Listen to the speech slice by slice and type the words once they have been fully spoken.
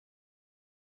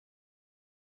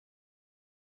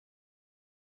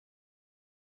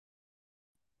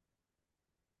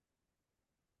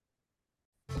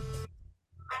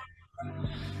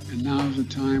And now's the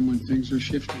time when things are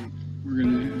shifting. There's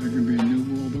gonna be a new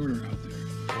world order out there.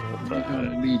 You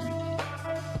gotta lead me.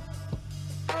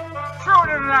 True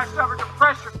internet suffered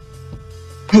depression.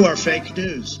 You are fake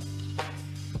news.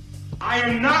 I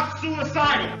am not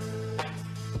suicidal.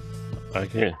 I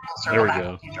can't. There we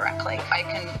go. Directly. If I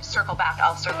can circle back,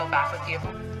 I'll circle back with you.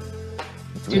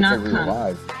 Do not come.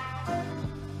 Live.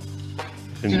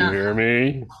 Can you hear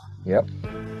me? Yep.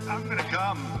 I'm gonna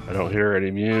come. I don't hear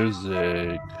any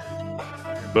music.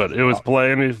 But it was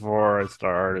playing before I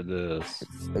started this.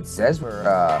 It says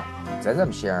it says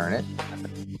I'm sharing it.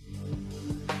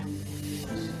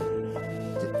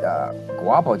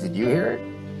 Guapo, did you hear it?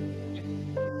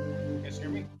 You guys hear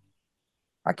me?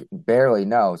 I can barely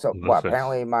know. So what?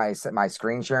 Apparently my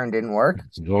screen sharing didn't work.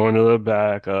 It's going to the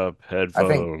backup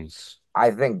headphones.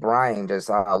 I think Brian just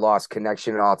lost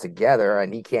connection altogether,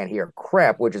 and he can't hear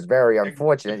crap, which is very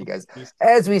unfortunate because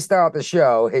as we start the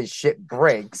show, his shit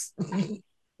breaks.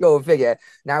 Go figure.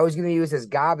 Now he's going to use his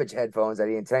garbage headphones that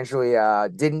he intentionally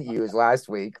didn't use last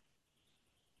week.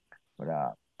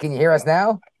 But can you hear us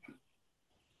now?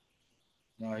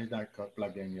 No, he's not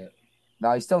plugged in yet.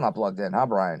 No, he's still not plugged in, huh,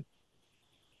 Brian?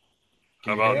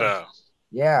 How about now?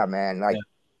 Yeah, man. Like,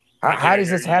 how does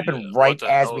this happen right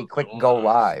as we click go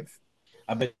live?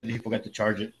 I bet he forgot to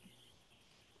charge it.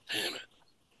 Damn it.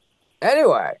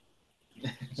 Anyway,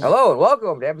 hello and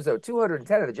welcome to episode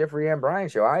 210 of the Jeffrey and Brian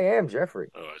Show. I am Jeffrey.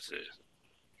 Oh, I see.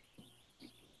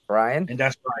 Brian? And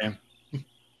that's Brian.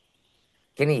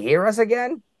 Can he hear us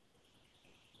again?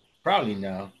 Probably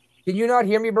no. Can you not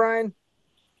hear me, Brian?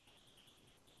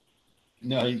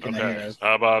 No, you can hear us.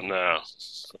 How about now?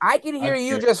 I can hear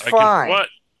you just fine. What?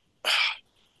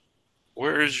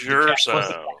 Where's your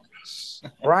sound?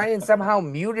 Brian somehow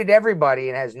muted everybody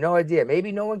and has no idea.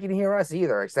 Maybe no one can hear us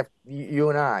either, except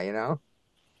you and I, you know?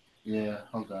 Yeah,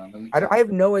 hold on. I have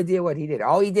no idea what he did.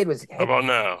 All he did was... How about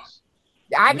now?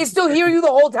 I can still hear you the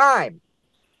whole time.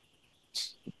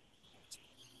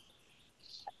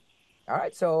 All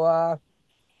right, so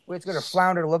we're just going to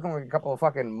flounder looking like a couple of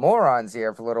fucking morons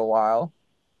here for a little while.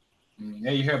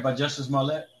 Yeah, you heard about Justice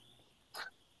Smollett?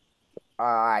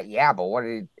 Yeah, but what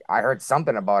did I heard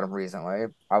something about him recently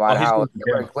about how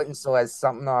Hillary Clinton still has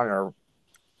something on her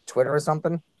Twitter or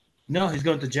something. No, he's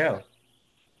going to jail.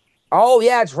 Oh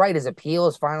yeah, that's right. His appeal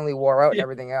is finally wore out and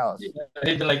everything else. Yeah.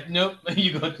 They're like, nope,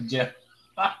 you go to jail.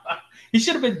 He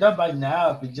should have been done by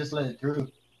now if he just let it through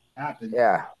happen.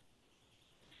 Yeah.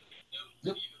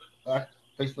 Yep. All right,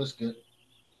 Facebook's good.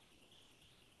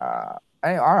 All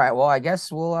right. Well, I guess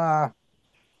we'll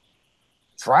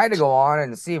try to go on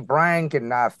and see if Brian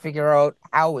can figure out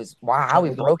how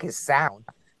he broke his sound.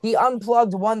 He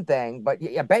unplugged one thing, but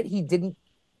I bet he didn't.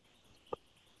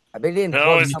 I bet he didn't.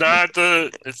 No, it's not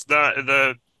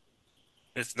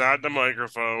the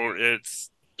microphone.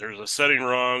 There's a setting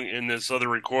wrong in this other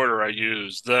recorder I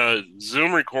use. The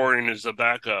Zoom recording is the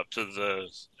backup to the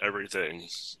everything.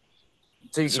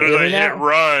 So as soon as I hit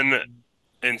run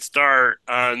and start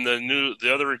on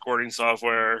the other recording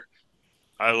software,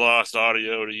 I lost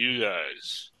audio to you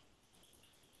guys.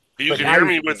 You can hear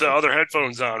me with the other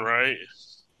headphones on, right?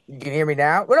 You can hear me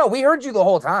now? Well, no, we heard you the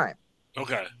whole time.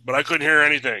 Okay, but I couldn't hear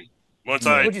anything. Which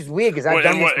is weird because I've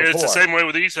done this before. It's the same way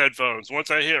with these headphones.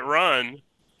 Once I hit run,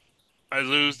 I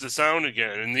lose the sound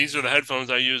again. And these are the headphones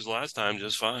I used last time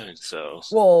just fine. So,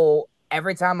 well,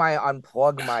 every time I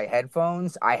unplug my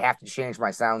headphones, I have to change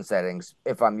my sound settings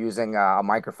if I'm using a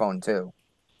microphone too.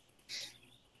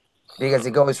 Because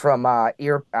it goes from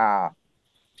phono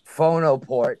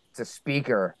port to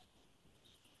speaker.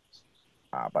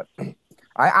 But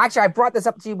I brought this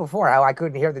up to you before, how I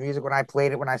couldn't hear the music when I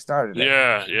played it when I started it.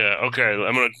 Yeah. Okay,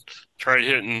 I'm going to try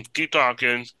hitting, keep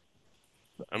talking.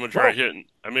 I'm going to try hitting.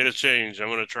 I made a change. I'm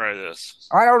going to try this.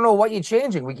 I don't know what you're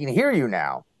changing. We can hear you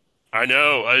now. I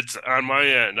know. It's on my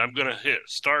end. I'm going to hit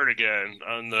start again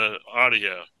on the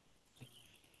audio.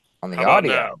 On the How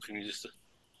audio? About now? Can you just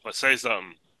say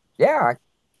something? Yeah.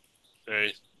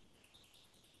 Okay.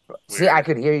 See, I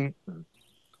could hear you.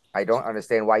 I don't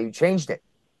understand why you changed it.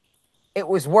 It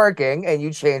was working, and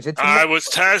you changed it to... I was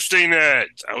testing it.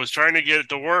 I was trying to get it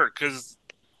to work, because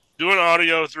doing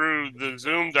audio through the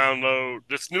Zoom download,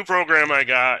 this new program I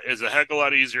got is a heck of a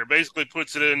lot easier. It basically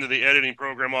puts it into the editing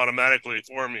program automatically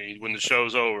for me when the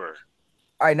show's over.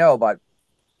 I know, but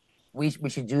we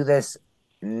should do this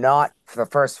not for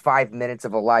the first 5 minutes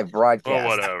of a live broadcast. Oh,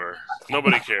 whatever.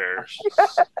 Nobody cares.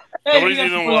 Nobody's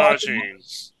even watching.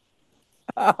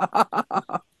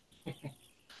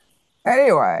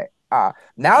 Anyway,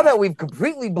 now that we've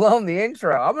completely blown the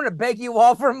intro, I'm going to beg you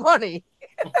all for money.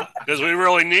 Because we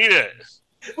really need it.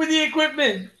 With the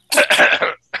equipment.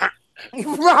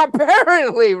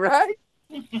 Apparently, right?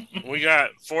 We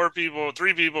got 3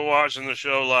 people watching the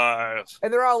show live.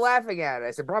 And they're all laughing at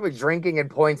us and probably drinking and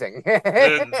pointing.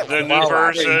 The new Wow.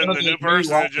 person, Wow. the new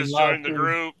person that just joined the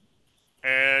group,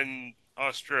 and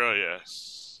Australia.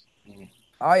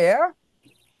 Oh yeah.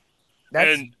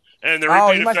 And the Oh,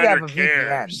 repeat you must offender have a VPN.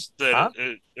 cares that Huh?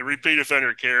 the repeat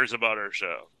offender cares about our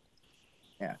show.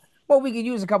 Yeah. Well, we could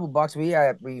use a couple bucks.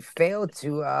 We failed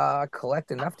to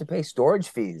collect enough to pay storage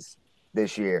fees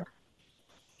this year.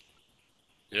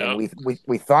 Yeah. And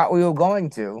we thought we were going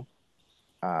to.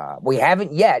 We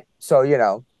haven't yet, so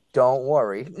don't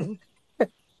worry.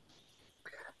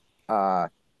 But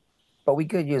we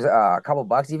could use a couple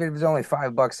bucks, even if it's only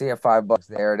 $5 here, $5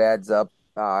 there. It adds up.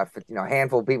 If a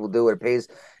handful of people do it, it pays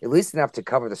at least enough to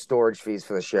cover the storage fees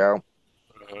for the show.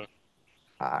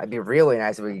 It'd be really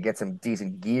nice if we could get some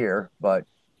decent gear, but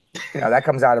that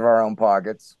comes out of our own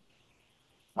pockets.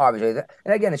 Obviously,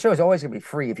 and again, the show is always going to be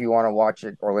free if you want to watch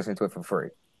it or listen to it for free.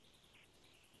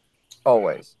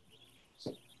 Always.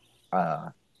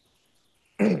 But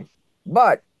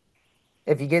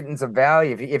if you're getting some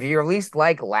value, if you at least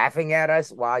like laughing at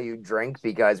us while you drink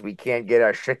because we can't get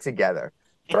our shit together,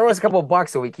 throw us a couple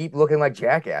bucks so we keep looking like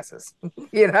jackasses.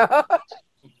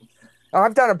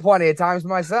 I've done it plenty of times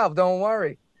myself. Don't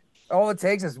worry. All it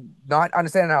takes is not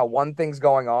understanding how one thing's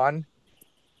going on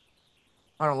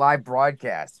a live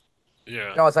broadcast.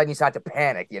 Yeah. All of a sudden you start to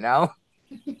panic,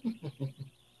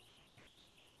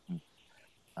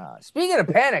 Speaking of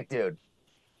panic, dude.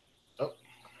 Oh.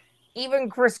 Even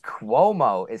Chris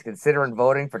Cuomo is considering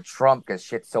voting for Trump because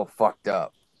shit's so fucked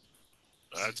up.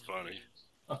 That's funny.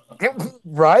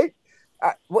 Right?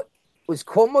 What was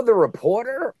Cuomo the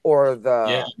reporter or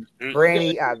the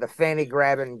granny, the fanny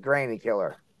grabbing granny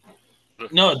killer?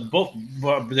 No, they're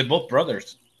both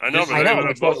brothers. I know, but they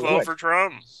would both vote for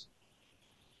Trump.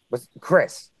 Was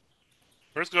Chris?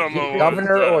 Chris Cuomo, The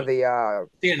governor or the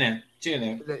CNN,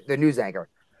 the news anchor.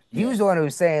 He was the one who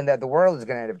was saying that the world is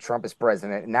going to end if Trump is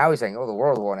president, and now he's saying, "Oh, the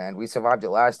world won't end. We survived it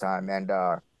last time, and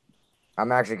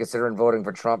I'm actually considering voting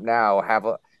for Trump now.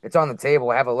 It's on the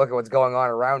table. Have a look at what's going on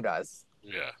around us."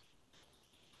 Yeah.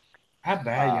 How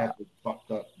bad you have to fucked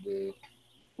up, dude?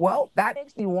 Well, that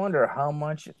makes me wonder how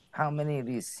many of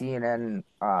these CNN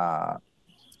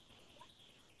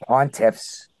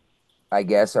pontiffs, I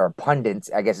guess, or pundits,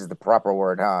 I guess is the proper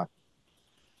word, huh?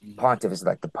 Pontiff is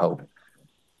like the Pope.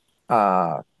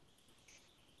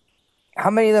 How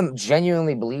many of them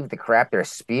genuinely believe the crap they're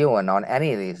spewing on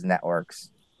any of these networks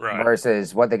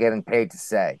versus what they're getting paid to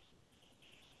say?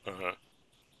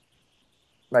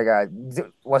 Like,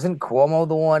 wasn't Cuomo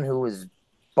the one who was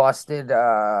busted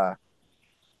on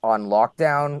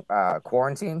lockdown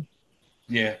quarantine?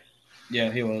 Yeah,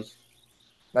 he was.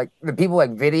 Like, the people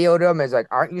videoed him as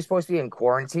aren't you supposed to be in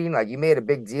quarantine? Like, you made a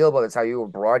big deal about that's how you were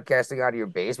broadcasting out of your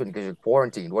basement because you're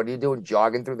quarantined. What are you doing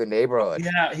jogging through the neighborhood?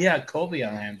 Yeah, he had COVID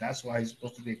on him. That's why he's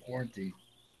supposed to be in quarantine.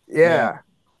 Yeah.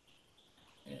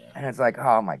 And it's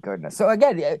oh my goodness. So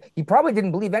again, he probably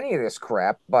didn't believe any of this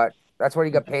crap, but that's what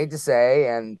he got paid to say.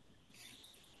 And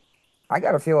I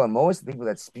got a feeling most people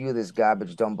that spew this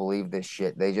garbage don't believe this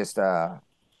shit. They just,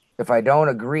 if I don't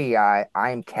agree,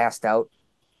 I'm cast out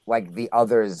like the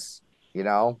others,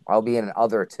 I'll be in an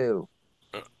other too.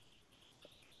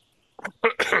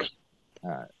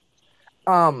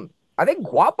 I think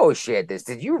Guapo shared this.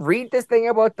 Did you read this thing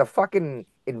about the fucking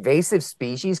invasive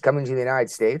species coming to the United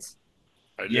States?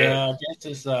 Yeah, I guess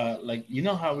it's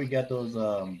how we got those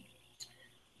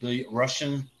the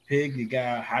Russian pig that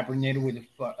got hibernated with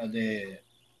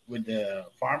the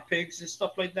farm pigs and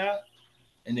stuff like that,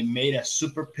 and they made a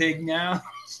super pig now.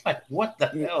 It's what the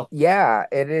hell? Yeah,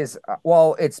 it is.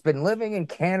 Well, it's been living in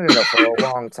Canada for a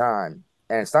long time,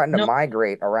 and it's starting to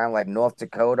migrate around North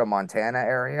Dakota, Montana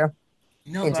area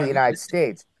into the United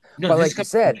States. But like you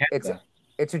said,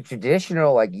 it's a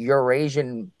traditional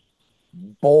Eurasian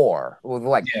boar with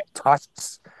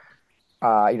tusks,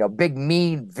 big,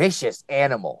 mean, vicious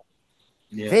animal.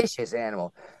 Vicious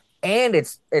animal. And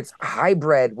it's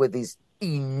hybrid with these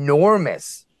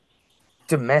enormous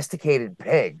domesticated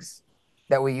pigs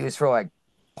that we use for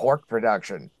pork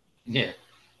production. Yeah.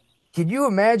 Can you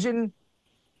imagine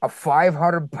a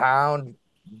 500-pound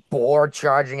boar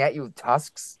charging at you with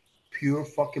tusks? Pure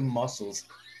fucking muscles.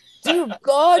 Dude,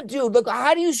 look,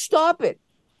 how do you stop it?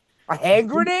 A hand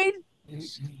grenade?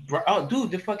 Oh,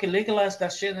 dude, they fucking legalized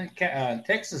that shit in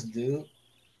Texas, dude.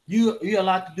 You're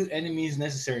allowed to do any means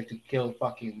necessary to kill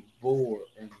fucking boar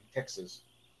in Texas.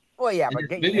 Well, yeah, but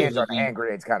getting your hands on a hand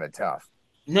grenade's kind of tough.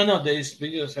 No, these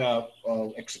videos have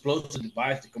explosive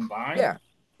device to combine. Yeah,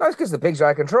 that's because the pigs are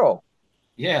out of control.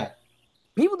 Yeah.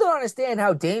 People don't understand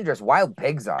how dangerous wild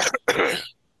pigs are. They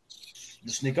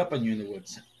sneak up on you in the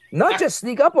woods. Not just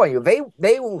sneak up on you.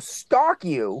 They will stalk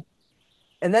you,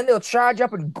 and then they'll charge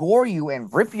up and gore you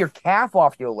and rip your calf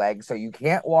off your leg so you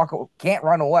can't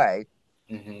run away.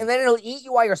 Mm-hmm. And then it'll eat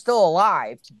you while you're still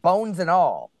alive, bones and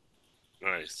all.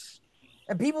 Nice.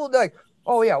 And people will be like,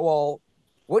 oh yeah, well,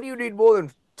 what do you need more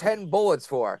than 10 bullets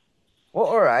for? Well,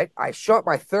 all right. I shot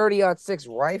my 30-06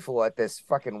 rifle at this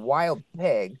fucking wild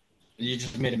pig. You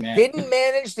just made it mad. Didn't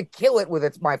manage to kill it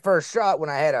with my first shot when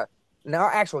I had no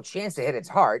actual chance to hit its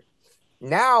heart.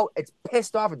 Now it's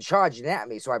pissed off and charging at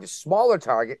me, so I have a smaller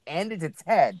target and it's its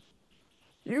head.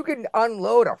 You can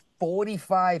unload a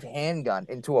 45 handgun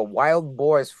into a wild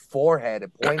boar's forehead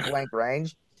at point blank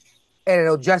range, and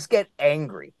it'll just get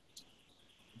angry.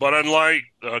 But unlike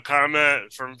a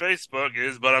comment from Facebook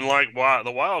but unlike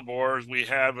the wild boars we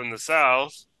have in the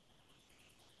South,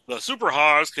 the super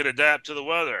hogs can adapt to the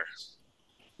weather.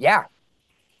 Yeah.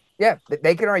 Yeah,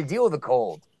 they can already deal with the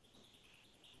cold.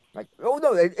 Like, oh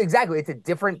no, exactly. It's a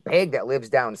different pig that lives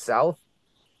down south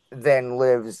than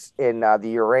lives in the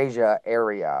Eurasia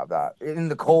area, in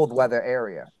the cold weather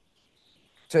area.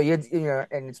 So you know,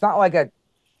 and it's not like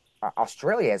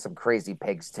Australia has some crazy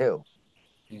pigs too.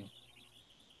 Mm.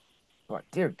 But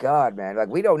dear God, man, like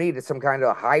we don't need some kind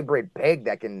of hybrid pig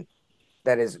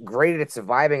that is great at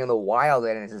surviving in the wild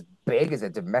and is as big as a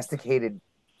domesticated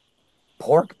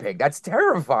pork pig. That's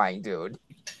terrifying, dude.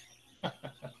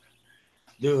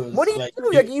 Dude, what do you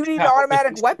do? Like, you need an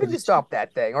automatic weapon to stop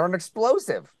that thing or an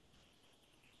explosive.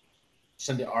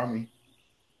 Send the army.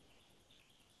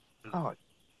 Oh,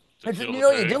 you know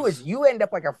what you do is you end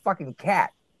up like a fucking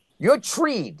cat. You're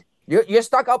treed. You're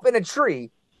stuck up in a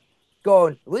tree,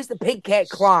 going. At least the pig can't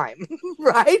climb,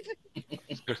 right?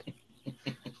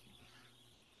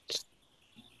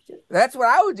 That's what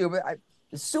I would do. But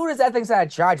as soon as that thing started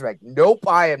charging, like, nope,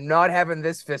 I am not having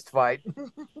this fist fight.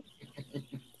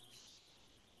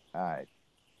 All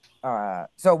right.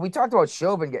 So we talked about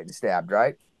Chauvin getting stabbed,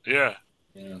 right? Yeah.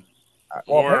 Well,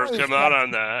 More come out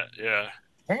on that. Yeah.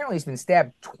 Apparently, he's been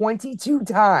stabbed 22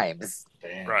 times.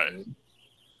 Damn, right.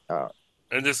 Oh.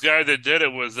 And this guy that did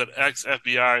it was an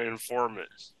ex-FBI informant.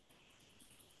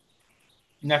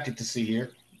 Not good to see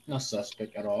here. No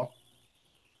suspect at all.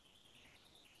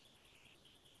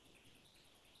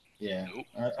 Yeah. Nope.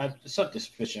 I something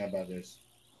suspicion about this.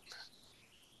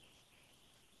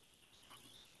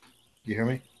 You hear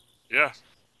me? Yeah.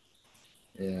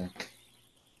 Yeah.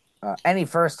 Any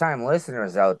first-time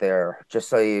listeners out there, just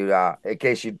so you, in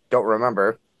case you don't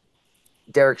remember,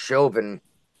 Derek Chauvin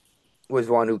was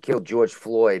one who killed George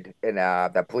Floyd in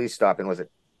that police stop in was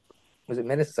it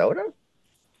Minnesota?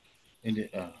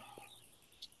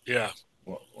 Yeah.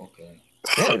 Well, okay.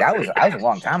 Yeah, that was a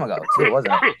long time ago too,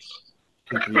 wasn't it?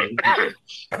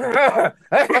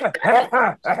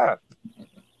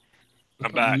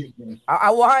 I'm back.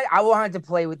 I wanted to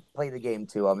play the game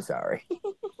too. I'm sorry.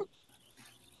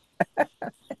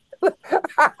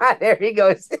 There he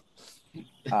goes.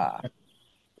 All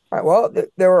right, well,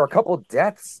 there were a couple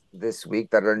deaths this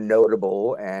week that are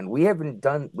notable, and we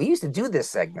used to do this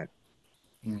segment.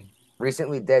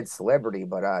 Recently dead celebrity,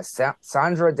 but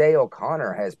Sandra Day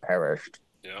O'Connor has perished.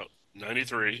 Yeah,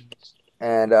 93.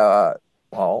 And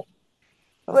Paul,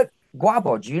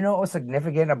 Guapo, do you know what was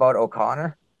significant about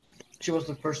O'Connor? She was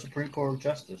the first Supreme Court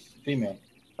justice, female.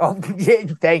 Oh, yeah,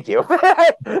 thank you.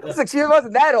 It's like she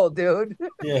wasn't that old, dude.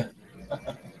 Yeah.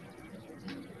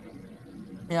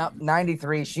 Yeah,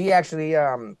 93. She actually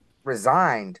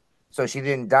resigned so she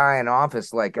didn't die in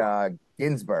office like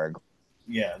Ginsburg.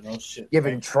 Yeah, no shit.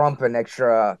 Giving Trump an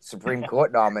extra Supreme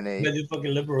Court nominee. The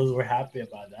fucking liberals were happy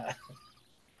about that.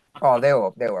 Oh, they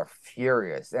were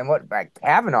furious. And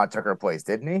Kavanaugh took her place,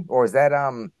 didn't he? Or is that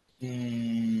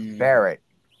Barrett?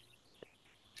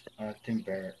 I think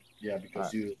Barrett. Yeah,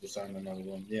 because he was assigned another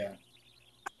one. Yeah.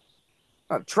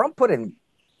 Trump put in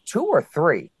 2 or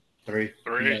 3. 3.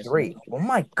 3. Oh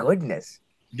my goodness.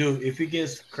 Dude, if he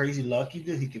gets crazy lucky,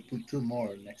 dude, he could put 2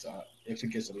 more next if he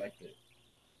gets elected.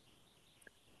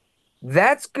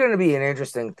 That's going to be an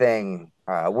interesting thing.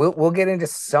 We'll get into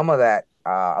some of that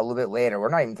a little bit later. We're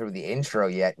not even through the intro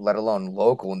yet, let alone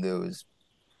local news.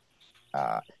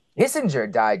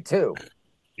 Kissinger died too.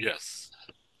 Yes.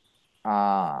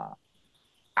 I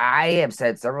have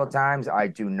said several times I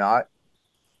do not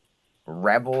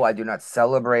revel. I do not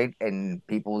celebrate in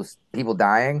people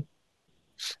dying.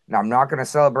 Now, I'm not going to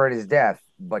celebrate his death,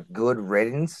 but good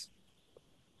riddance.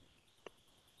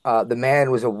 The man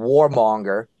was a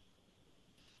warmonger.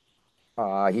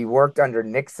 He worked under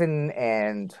Nixon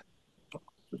and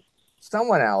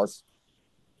someone else.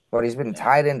 but he's been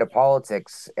tied into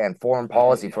politics and foreign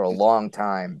policy for a long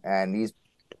time, and he's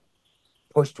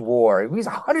pushed war. He's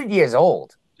 100 years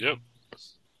old. Yep.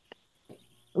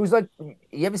 It was like,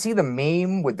 you ever see the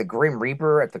meme with the Grim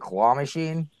Reaper at the claw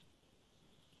machine?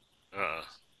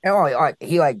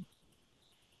 And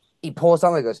he pulls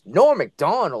something and goes, Norm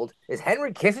Macdonald? Is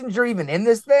Henry Kissinger even in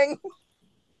this thing?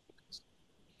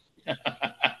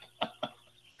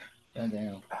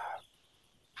 Damn.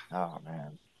 Oh,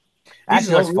 man.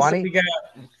 Actually, Actually, what's funny? We got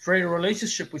a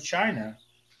relationship with China.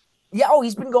 Yeah,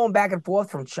 he's been going back and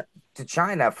forth to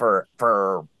China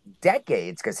for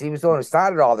decades because he was the one who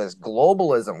started all this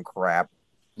globalism crap.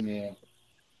 Yeah.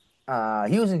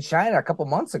 He was in China a couple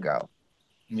months ago.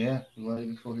 Yeah, right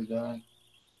before he died.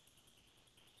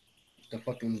 What the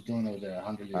fuck he was doing over there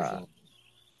 100 years old?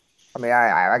 I mean,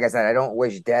 I like I said, I don't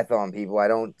wish death on people. I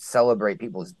don't celebrate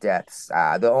people's deaths.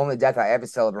 The only death I ever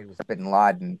celebrated was Bin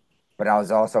Laden, but I was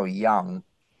also young.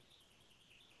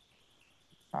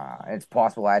 It's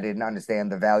possible I didn't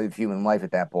understand the value of human life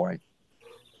at that point.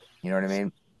 You know what I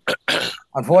mean?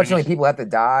 Unfortunately, people have to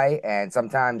die, and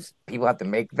sometimes people have to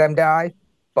make them die,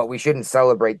 but we shouldn't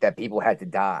celebrate that people had to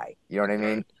die. You know what I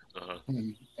mean?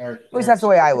 At least that's the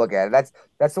way I look at it.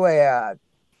 That's the way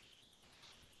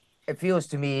it feels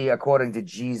to me, according to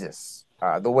Jesus.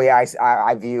 The way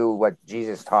I view what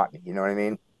Jesus taught me. You know what I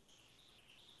mean?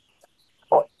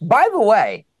 Oh, by the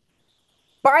way,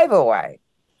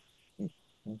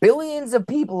 billions of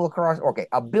people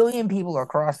a billion people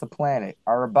across the planet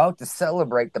are about to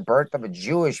celebrate the birth of a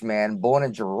Jewish man born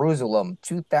in Jerusalem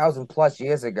 2,000 plus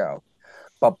years ago.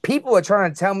 But people are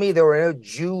trying to tell me there were no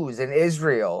Jews in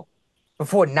Israel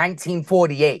before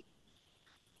 1948.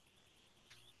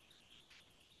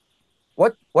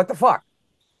 What the fuck?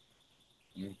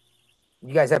 You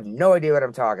guys have no idea what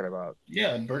I'm talking about.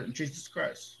 Yeah, Jesus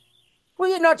Christ. Well,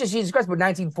 yeah, not just Jesus Christ, but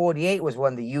 1948 was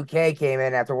when the UK came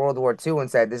in after World War II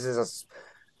and said this is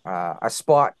a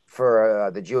spot for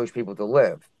the Jewish people to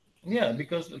live. Yeah,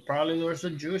 because probably there were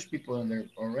some Jewish people in there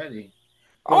already.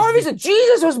 Obviously,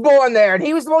 Jesus was born there, and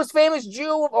he was the most famous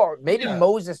Jew. Or maybe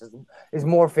Moses is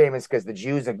more famous because the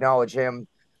Jews acknowledge him,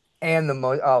 and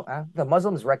the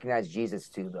Muslims recognize Jesus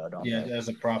too, though, don't they? Yeah, as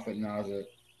a prophet now.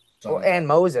 And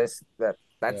Moses.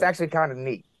 That's actually kind of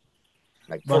neat.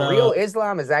 Like, for real,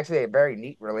 Islam is actually a very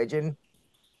neat religion,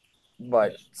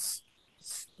 but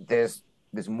there's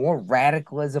more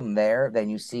radicalism there than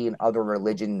you see in other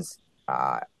religions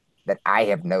that I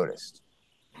have noticed.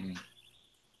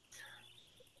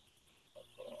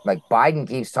 Like, Biden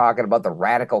keeps talking about the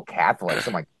radical Catholics.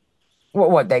 I'm like,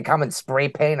 what? They come and spray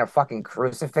paint a fucking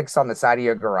crucifix on the side of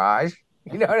your garage?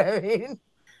 You know what I mean?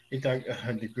 You talk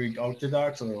the Greek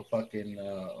Orthodox or fucking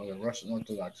or the Russian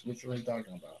Orthodox? Which one are you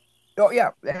talking about? Oh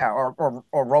yeah,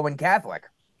 or Roman Catholic.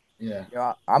 Yeah,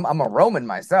 I'm a Roman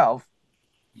myself.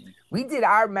 We did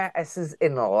our masses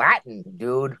in Latin,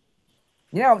 dude.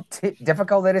 You know how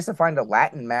difficult it is to find a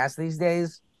Latin mass these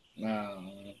days?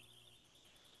 I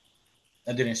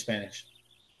did in Spanish.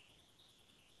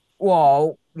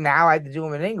 Well, now I had to do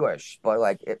them in English, but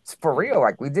like it's for real.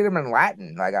 Like we did them in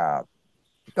Latin, like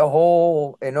the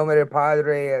whole "In nomine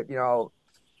Padre,"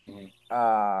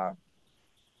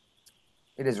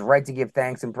 it is right to give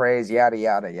thanks and praise, yada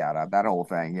yada yada. That whole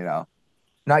thing,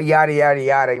 not yada yada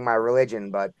yada in my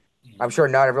religion, but I'm sure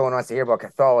not everyone wants to hear about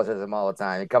Catholicism all the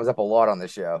time. It comes up a lot on the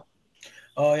show.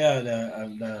 Oh yeah,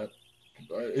 the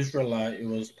Israelite. It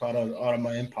was part of the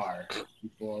Ottoman Empire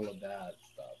before all of that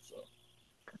stuff. So,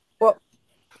 well,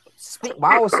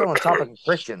 while we're still on topic of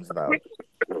Christians, though,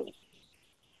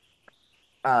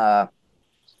 a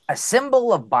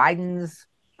symbol of Biden's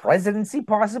presidency,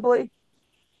 possibly,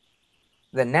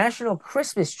 the national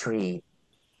Christmas tree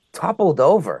toppled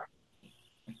over.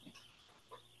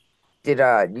 Did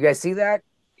you guys see that?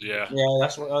 Yeah. Yeah,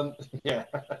 that's what. Yeah.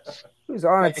 It was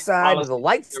on its side with the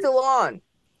lights still on.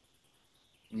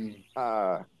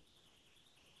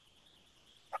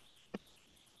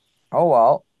 Oh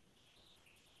well.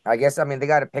 I guess they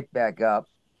got to pick back up.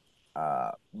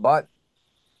 But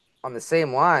on the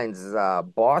same lines,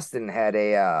 Boston had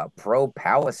a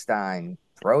pro-Palestine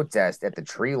protest at the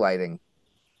tree lighting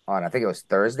on, I think it was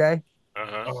Thursday.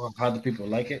 How do people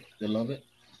like it? They love it.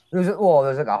 There's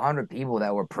like 100 people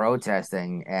that were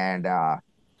protesting, and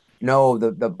no,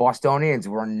 the Bostonians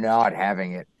were not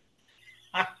having it.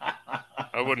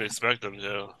 I wouldn't expect them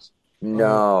to.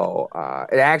 No,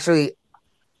 it actually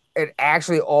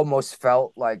almost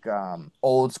felt like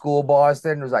old school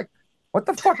Boston. It was like, what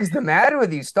the fuck is the matter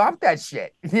with you? Stop that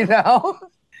shit, you know?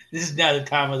 This is not the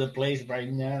time or the place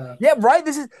right now. Yeah, right.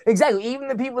 This is exactly, even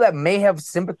the people that may have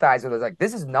sympathized with us, like,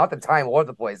 this is not the time or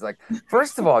the place. Like,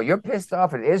 first of all, you're pissed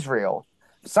off at Israel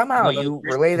Somehow No, you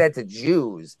relay that to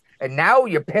Jews, and now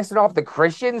you're pissing off the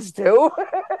Christians too,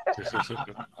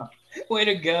 way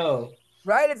to go.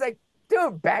 right? It's like,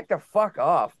 dude, back the fuck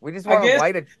off. We just I want to guess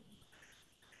light it.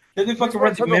 then they We just fucking want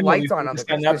read to the put the memo lights before on they the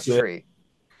sign up Christmas to it. tree.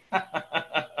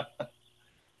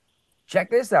 Check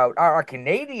this out. Our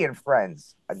Canadian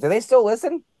friends, do they still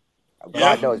listen?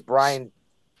 God Yeah. knows, Brian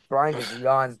just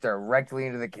yawns directly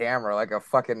into the camera like a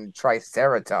fucking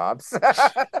triceratops.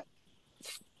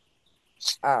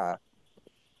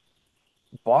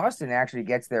 Boston actually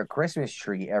gets their Christmas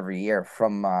tree every year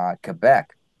from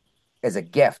Quebec as a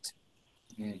gift.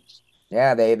 Mm.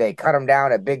 Yeah, they cut them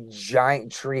down a big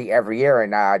giant tree every year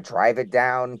and drive it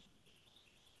down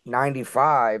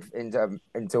 95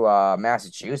 into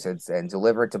Massachusetts and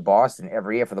deliver it to Boston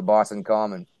every year for the Boston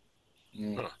Common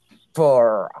Mm.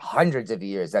 for hundreds of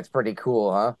years. That's pretty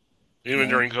cool, huh? Even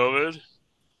Yeah. during COVID.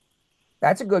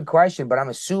 That's a good question, but I'm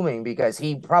assuming because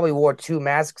he probably wore 2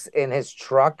 masks in his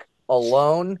truck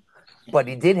alone, but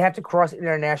he did have to cross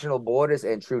international borders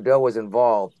and Trudeau was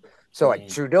involved. So like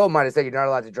Trudeau might have said you're not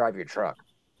allowed to drive your truck,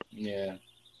 Yeah.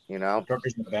 you know?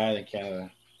 Truckers are bad in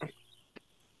Canada.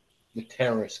 The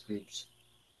terrorist groups.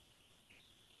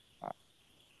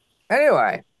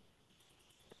 Anyway,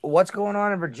 what's going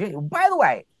on in Virginia? By the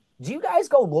way, do you guys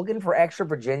go looking for extra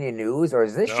Virginia news or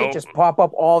does this shit Nope. just pop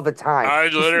up all the time? I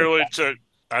literally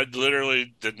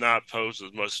did not post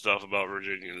as much stuff about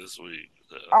Virginia this week.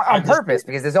 On purpose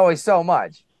because there's always so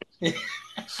much.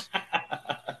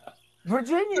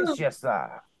 Virginia's just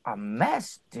a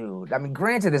mess, dude. I mean,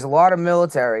 granted, there's a lot of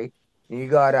military. You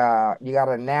got a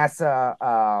NASA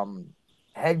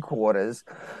headquarters.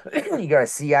 You got a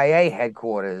CIA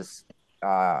headquarters.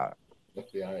 FBI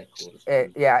headquarters.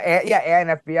 And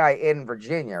FBI in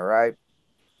Virginia, right?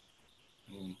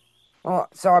 Mm. Well,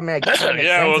 so I mean, I guess that makes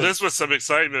Yeah, sense. well, this was some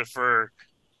excitement for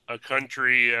a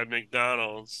country at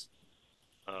McDonald's.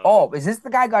 Oh, is this the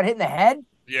guy got hit in the head?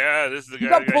 Yeah, this is the guy. He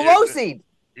got Pelosi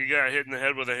He got hit in the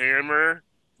head with a hammer,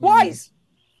 twice.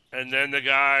 and then the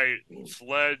guy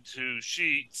fled to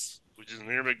Sheets, which is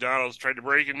near McDonald's, tried to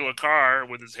break into a car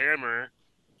with his hammer,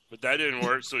 but that didn't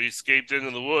work, so he escaped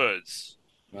into the woods.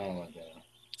 Oh my god.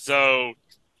 So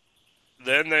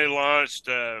then they launched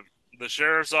the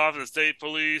sheriff's office, state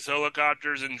police,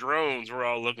 helicopters, and drones were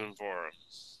all looking for him.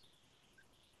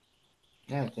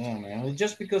 God damn, man.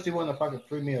 Just because he won a fucking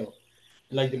free meal,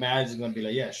 like the manager's gonna be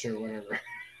like, yeah, sure, whatever.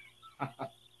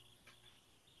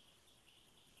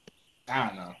 I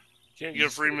don't know. Can't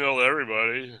give free meal to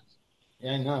everybody.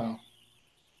 Yeah, I know.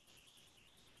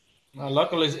 Well,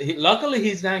 luckily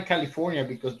he's not in California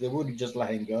because they would just let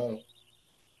him go.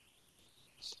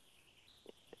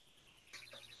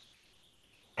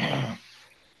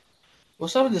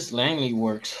 What's up with this Langley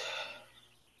works?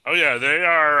 Oh yeah, they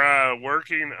are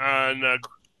working on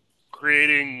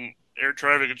creating air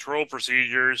traffic control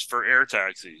procedures for air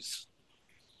taxis.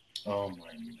 Oh my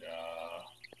god.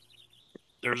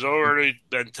 There's already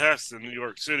been tests in New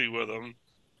York City with them.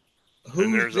 Who's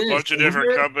And there's this? a bunch of different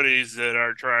Uber? companies that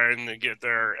are trying to get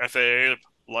their FAA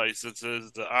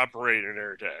licenses to operate an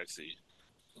air taxi.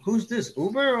 Who's this?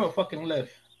 Uber or fucking Lyft?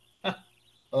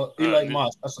 Elon me-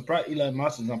 Musk. I'm surprised Elon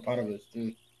Musk is not part of this,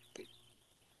 too.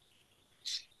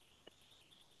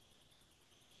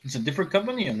 It's a different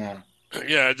company or not?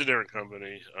 Yeah, it's a different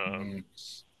company. I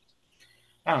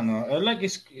don't know. Like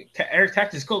it's air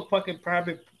taxis called fucking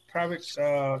private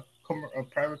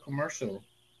commercial.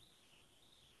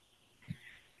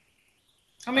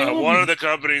 I mean, One of the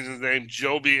companies is named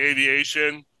Joby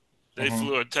Aviation. They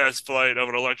flew a test flight of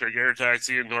an electric air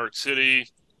taxi in New York City,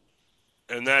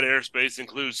 and that airspace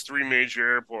includes 3 major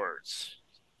airports.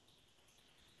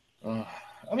 I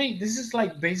mean, this is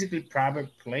like basically private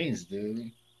planes,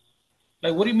 dude.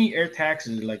 Like, what do you mean air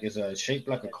taxis? Like, is it shaped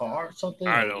like a car or something?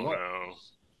 I Or don't what? know.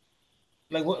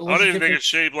 Like, what? I What's don't the even think difference? it's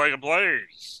shaped like a plane.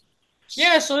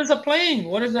 Yeah, so it's a plane.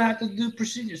 What does it have to do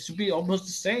procedures to be almost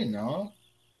the same, no?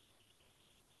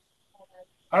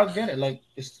 I don't get it. Like,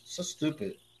 it's so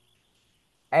stupid.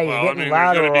 Hey, you're Well, I getting mean, there's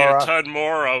louder, going to be a Aurora. ton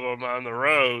more of them on the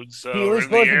road, so Can you at least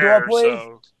in the close the door, air, please?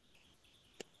 so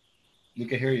We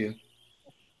can hear you.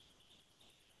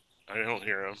 I don't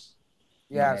hear them.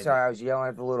 Yeah, I'm sorry. I was yelling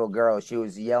at the little girl. She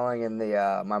was yelling in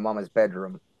the my mama's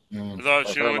bedroom. I thought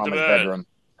she Her went to mama's bed. bedroom.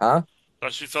 Huh?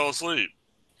 Thought she fell asleep.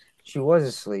 She was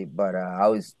asleep, but I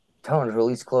was telling her to at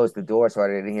least close the door so I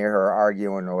didn't hear her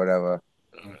arguing or whatever.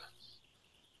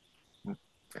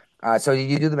 So did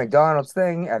you do the McDonald's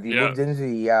thing? Have you Yeah. moved into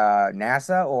the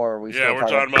NASA or are we Yeah, still we're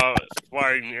talking about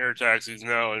flying air taxis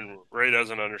now, and Ray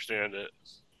doesn't understand it.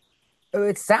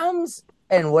 It sounds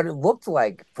and what it looked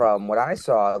like from what I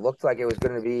saw, it looked like it was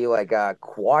going to be like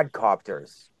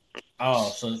quadcopters. Oh,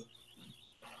 so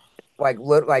Like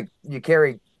you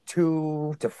carry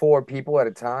 2 to 4 people at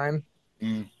a time.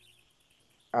 mm,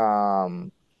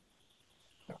 Um,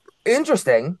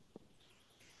 Interesting,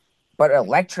 but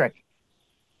electric.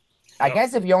 I Yep.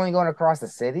 guess if you're only going across the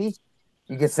city,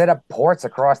 you can set up ports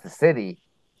across the city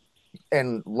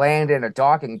and land in a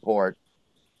docking port.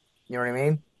 You know what I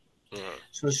mean?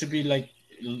 so it should be like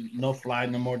no fly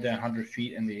no more than 100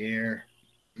 feet in the air,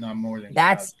 not more than.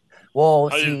 That's well,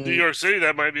 In New see, York City,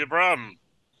 that might be a problem.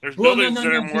 There's Well, no, buildings no,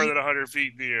 that are no. more than 100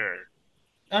 feet in the air.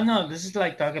 Oh no, this is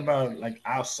like talking about like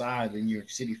outside in New York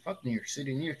City. Fuck New York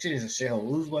City. New York City is a shithole.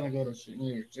 Who's gonna go to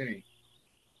New York City?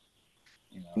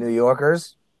 You know, New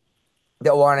Yorkers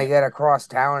that want to yeah, get across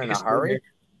town I in a guess go there. hurry.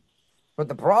 But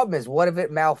the problem is, what if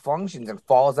it malfunctions and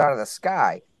falls out of the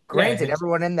sky? Yeah, it Granted, hits.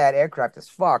 everyone in that aircraft is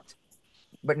fucked,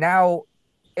 but now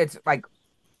it's like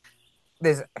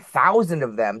there's 1,000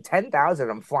 of them, 10,000 of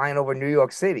them flying over New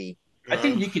York City. I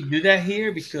think you could do that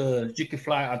here because you can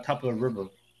fly on top of the river.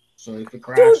 So if it Dude,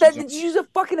 crashes, just use a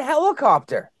fucking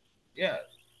helicopter. yeah,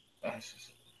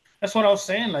 that's what I was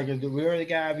saying. Like we already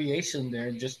got aviation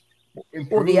there. Just Well, the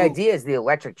improve. idea is the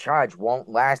electric charge won't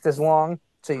last as long,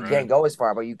 so you Right. can't go as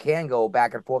far, but you can go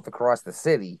back and forth across the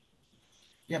city.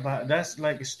 Yeah, but that's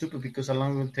like stupid because how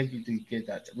long will it take you to get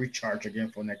that recharge again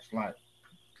for next flight?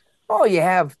 Oh, you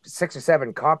have 6 or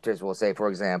 7 copters, we'll say, for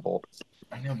example.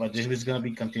 I know, but this is gonna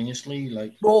be continuously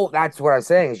like. Well, that's what I'm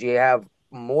saying is you have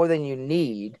more than you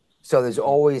need, so there's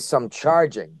always some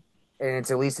charging, and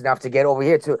it's at least enough to get over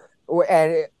here to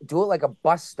and do it like a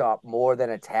bus stop more than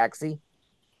a taxi.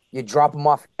 You drop them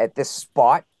off at this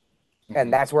spot,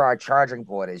 and that's where our charging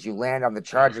port is. You land on the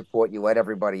charging port, you let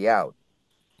everybody out,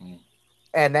 Mm.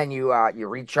 and then you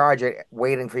recharge it,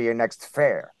 waiting for your next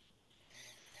fare.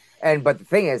 But the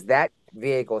thing is, that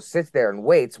vehicle sits there and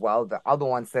waits while the other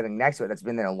one sitting next to it that's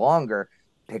been there longer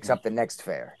picks up the next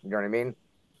fare. You know what I mean?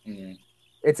 Mm.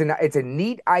 It's a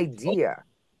neat idea.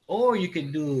 Or you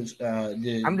can do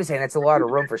I'm just saying it's a lot of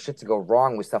room for shit to go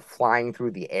wrong with stuff flying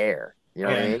through the air. You know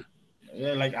what I mean?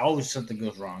 Yeah, like always something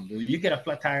goes wrong, dude. You get a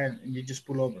flat tire and you just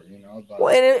pull over, you know. But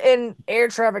Well, and air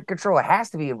traffic control has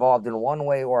to be involved in one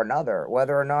way or another,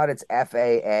 whether or not it's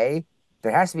FAA.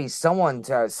 There has to be someone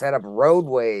to set up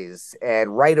roadways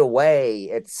and right of way,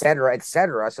 et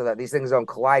cetera, so that these things don't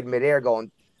collide midair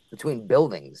going between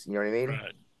buildings. You know what I mean?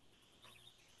 Right.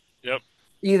 Yep.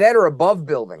 Either that or above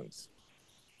buildings.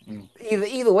 Mm.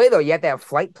 Either way, though, you have to have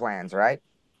flight plans, right?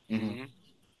 Mhm.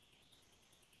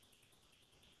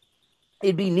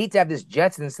 It'd be neat to have this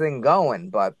Jetsons thing going,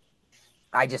 but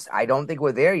I don't think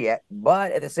we're there yet.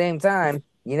 But at the same time,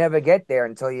 you never get there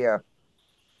until you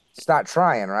start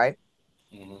trying, right?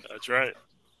 That's right.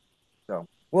 So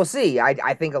we'll see.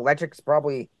 I think electric's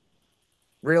probably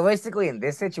realistically in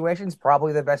this situation is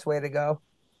probably the best way to go.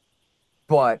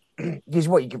 But guess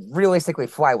what? You could realistically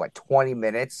fly 20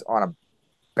 minutes on a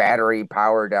battery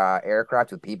powered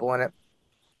aircraft with people in it.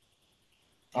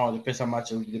 Oh, depends how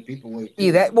much of the people wait.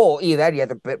 Either that you have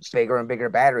the bigger and bigger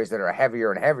batteries that are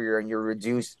heavier and heavier, and you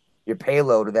reduce your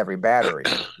payload with every battery.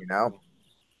 You know.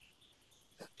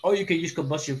 Or you can use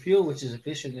combustion fuel, which is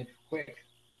efficient and quick.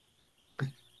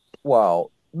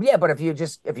 Well, yeah, but if you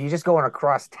just going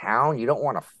across town, you don't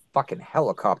want a fucking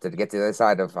helicopter to get to the other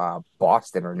side of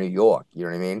Boston or New York. You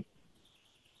know what I mean?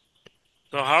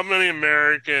 So, how many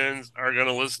Americans are going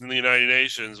to listen to the United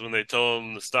Nations when they tell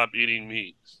them to stop eating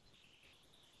meat?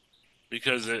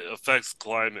 Because it affects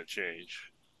climate change.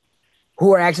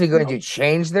 Who are actually going to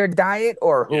change their diet,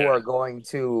 or who Yeah. are going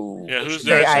to? Yeah, who's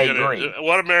say, I actually agree. going to.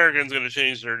 What American's going to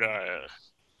change their diet?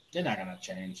 They're not gonna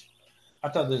change. I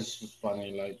thought this was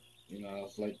funny. Like, you know,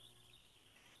 it's like,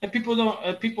 and people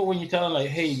don't. People when you tell them like,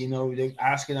 hey, you know, they're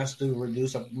asking us to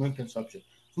reduce our milk consumption.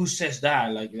 Who says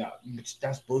that? Like,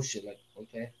 that's bullshit. Like,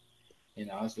 okay, you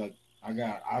know, it's like I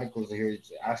got articles here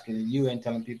asking you and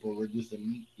telling people to reduce the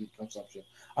meat consumption.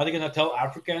 Are they gonna tell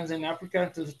Africans in Africa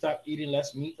to stop eating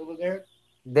less meat over there?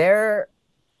 They're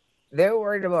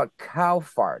worried about cow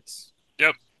farts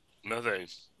Yep. Nothing.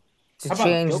 to How about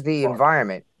change goat the farts?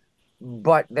 environment.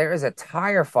 But there is a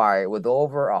tire fire with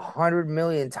over 100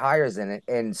 million tires in it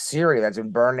in Syria that's been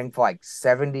burning for like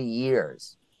 70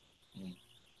 years.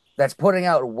 That's putting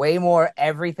out way more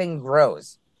everything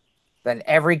grows than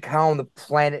every cow on the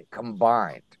planet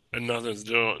combined. And nothing's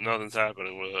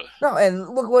happening with it. No, and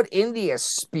look what India's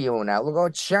spewing out. Look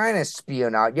what China's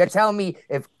spewing out. You're telling me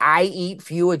if I eat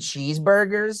fewer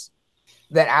cheeseburgers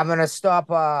that I'm gonna stop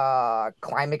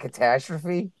climate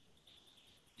catastrophe?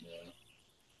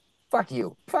 Fuck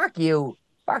you. Fuck you.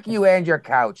 Fuck you and your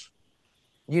couch.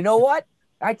 You know what?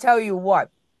 I tell you what.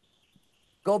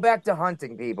 Go back to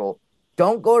hunting, people.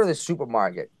 Don't go to the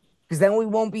supermarket. Because then we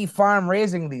won't be farm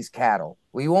raising these cattle.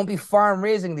 We won't be farm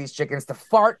raising these chickens to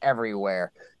fart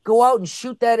everywhere. Go out and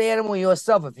shoot that animal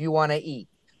yourself if you want to eat.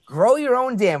 Grow your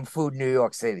own damn food, New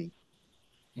York City.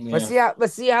 Yeah.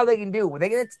 Let's see how they can do.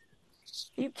 Are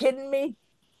you kidding me?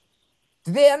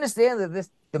 Do they understand that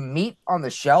the meat on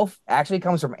the shelf actually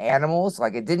comes from animals?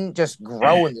 Like it didn't just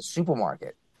grow in the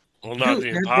supermarket. Well, not Dude, the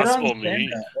they don't impossible understand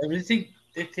meat. that.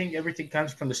 They think everything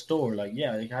comes from the store. Like,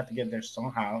 yeah, they have to get there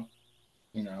somehow.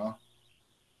 You know.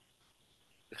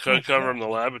 It could come from the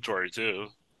laboratory too.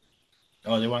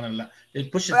 Oh, they want to. They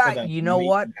push it for that. You know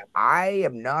what? I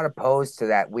am not opposed to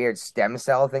that weird stem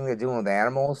cell thing they're doing with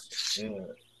animals.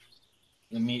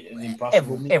 The meat, the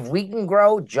impossible meat. If we can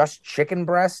grow just chicken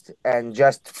breast and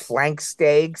just flank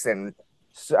steaks and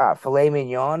filet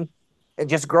mignon, and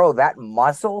just grow that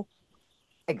muscle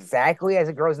exactly as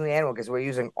it grows in the animal, because we're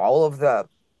using all of the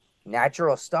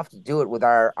natural stuff to do it with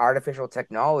our artificial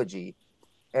technology.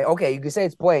 And okay, you can say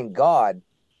it's playing God,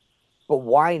 but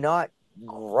why not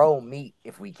grow meat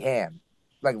if we can?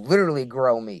 Like literally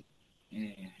grow meat.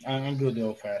 I'm good the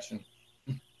old fashioned.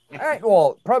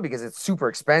 Well, probably because it's super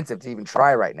expensive to even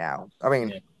try right now. I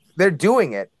mean, they're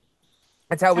doing it.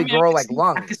 That's how we grow like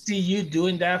lungs. I could see you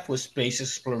doing that for space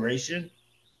exploration.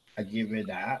 I give it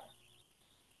that.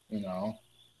 You know.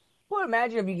 Well,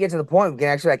 imagine if you get to the point we can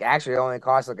actually only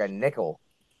cost like a nickel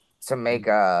to make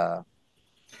a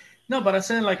No, but I'm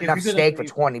saying like enough if you're steak for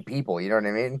 20 people. You know what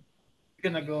I mean?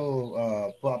 You're gonna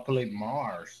go populate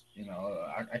Mars. You know,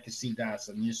 I can see that as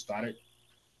a new started.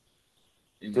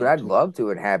 Dude, I'd love to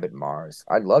inhabit Mars.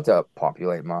 I'd love to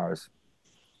populate Mars.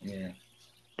 Yeah.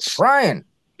 Brian.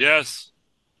 Yes.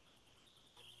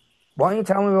 Why don't you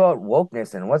tell me about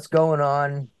wokeness and what's going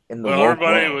on in the Well, woke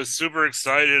everybody world? was super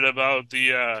excited about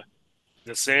the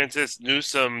DeSantis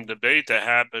Newsom debate that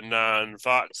happened on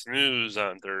Fox News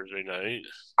on Thursday night.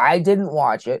 I didn't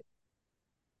watch it.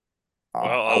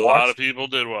 Well, a lot of people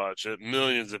did watch it.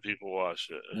 Millions of people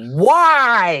watched it.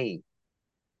 Why?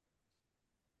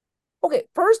 Okay,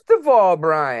 first of all,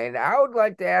 Brian, I would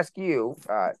like to ask you,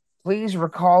 please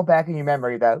recall back in your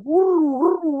memory that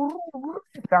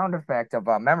sound effect of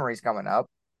memories coming up.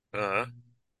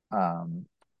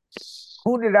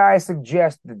 Who did I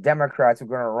suggest the Democrats were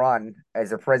going to run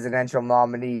as a presidential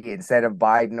nominee instead of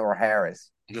Biden or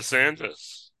Harris?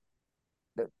 DeSantis.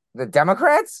 The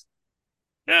Democrats?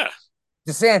 Yeah.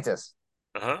 DeSantis.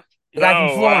 Uh-huh. No,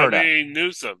 I mean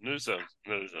Newsom.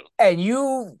 And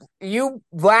you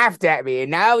laughed at me, and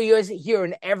now you're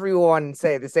hearing everyone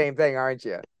say the same thing, aren't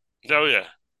you? Oh, yeah.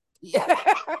 Yeah.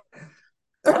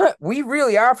 We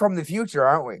really are from the future,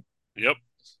 aren't we? Yep.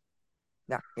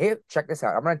 Now, here, check this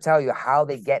out. I'm going to tell you how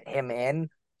they get him in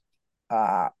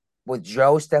with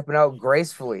Joe stepping out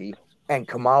gracefully and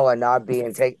Kamala not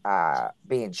being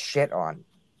shit on.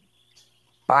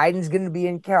 Biden's going to be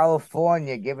in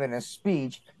California giving a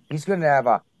speech. He's going to have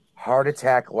a heart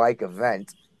attack-like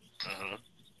event.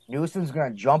 Newsom's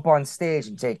going to jump on stage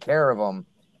and take care of him.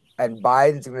 And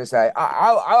Biden's going to say,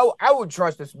 I would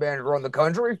trust this man to run the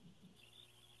country.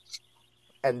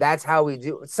 And that's how we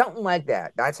do something like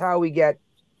that. That's how we get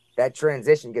that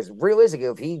transition. Because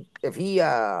realistically, if he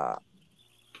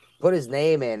put his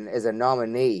name in as a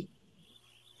nominee,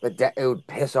 it would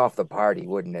piss off the party,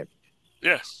 wouldn't it?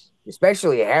 Yes.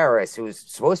 Especially Harris, who's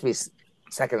supposed to be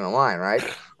second in line, right?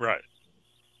 Right.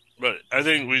 But I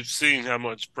think we've seen how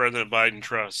much President Biden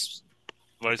trusts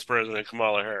Vice President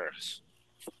Kamala Harris.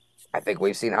 I think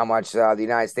we've seen how much the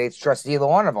United States trusts either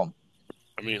one of them.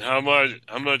 I mean, how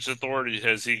much authority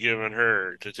has he given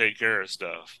her to take care of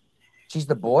stuff? She's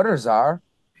the border czar.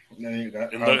 And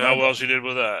look how well she did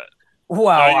with that.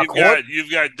 Well, you've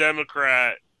got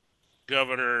Democrat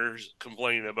governors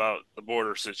complaining about the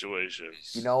border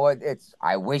situations. You know what?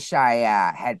 I wish I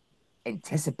had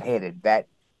anticipated that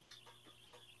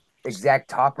exact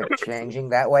topic changing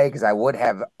that way, because I would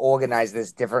have organized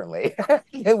this differently.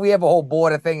 We have a whole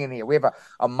border thing in here. We have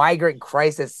a migrant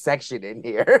crisis section in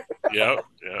here. Yep,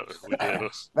 we did.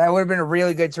 That would have been a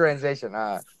really good transition.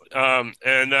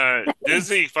 And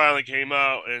Disney finally came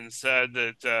out and said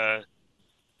that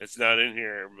it's not in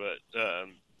here, but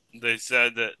they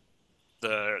said that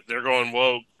they're going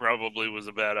woke probably was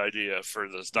a bad idea for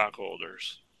the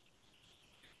stockholders.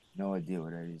 No idea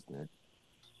what I just did.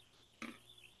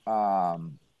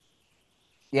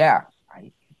 Yeah,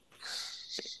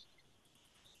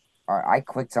 I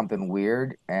clicked something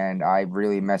weird and I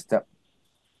really messed up.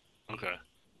 Okay.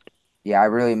 Yeah, I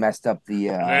really messed up the.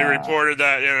 They reported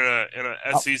that in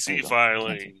a SEC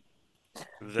filing.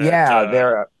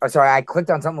 Sorry, I clicked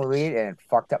on something weird and it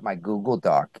fucked up my Google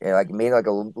Doc. It made like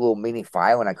a little mini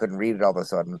file and I couldn't read it all of a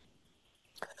sudden.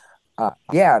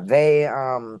 They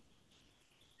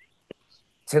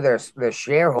to their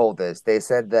shareholders, they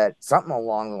said that something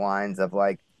along the lines of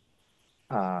like,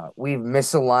 we've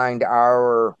misaligned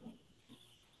our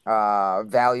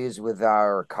values with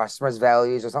our customers'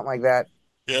 values or something like that.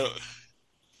 Yeah.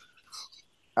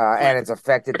 And it's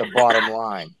affected the bottom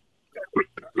line.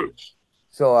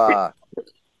 So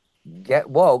get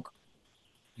woke,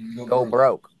 go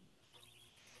broke.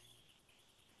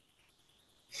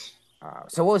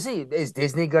 So we'll see. Is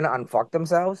Disney gonna unfuck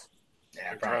themselves?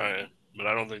 Yeah, They're probably. trying, but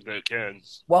I don't think they can.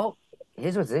 Well,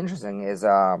 here's what's interesting is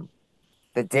the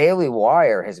Daily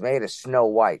Wire has made a Snow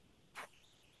White.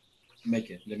 Make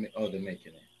it. They're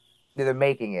making it. They're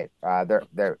making it.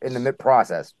 They're in the mid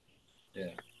process.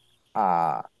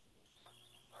 Yeah.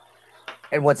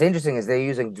 And what's interesting is they're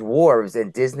using dwarves,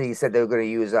 and Disney said they were going to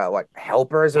use what,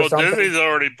 helpers or Well, something. Disney's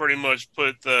already pretty much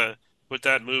put that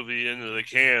movie into the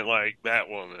can, like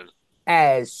Batwoman.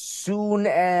 As soon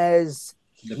as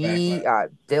The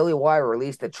Daily Wire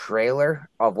released a trailer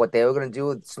of what they were going to do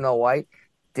with Snow White,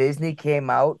 Disney came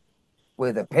out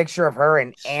with a picture of her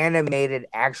and animated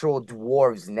actual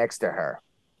dwarves next to her.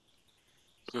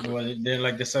 Well, they're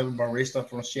like the seven barista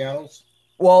from Seattle's.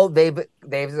 Well, they've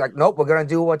like, nope, we're gonna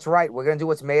do what's right. We're gonna do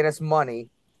what's made us money.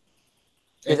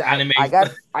 I think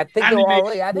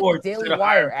the Daily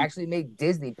Wire actually made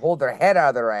Disney pull their head out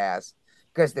of their ass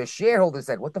because their shareholders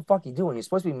said, "What the fuck are you doing? You're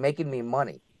supposed to be making me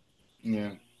money."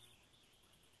 Yeah.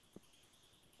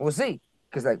 We'll see.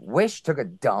 Because like Wish took a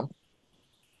dump.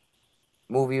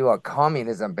 Movie about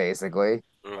communism, basically.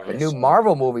 The new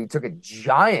Marvel movie took a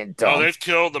giant dump. Oh, they've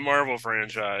killed the Marvel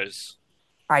franchise.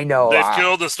 I know. They've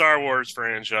killed the Star Wars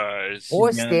franchise.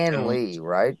 Or Stan Lee,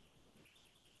 right?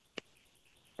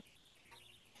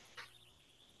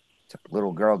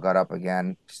 Little girl got up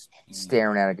again,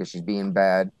 staring at it because she's being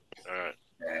bad.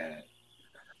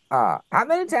 How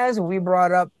many times have we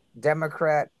brought up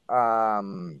Democrat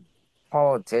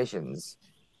politicians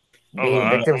being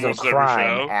victims of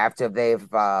crime after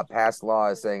they've passed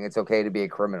laws saying it's okay to be a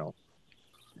criminal?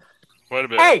 Quite a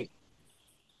bit. Hey!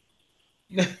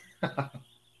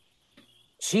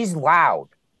 She's loud.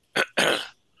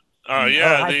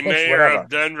 Yeah, the mayor of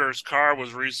Denver's car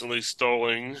was recently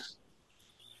stolen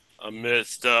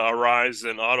amidst a rise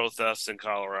in auto thefts in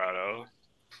Colorado.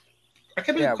 I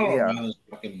can't believe Colorado's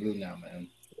fucking blue now, man.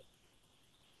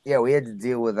 Yeah, we had to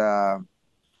deal with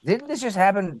didn't this just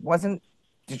happen? Wasn't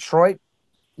Detroit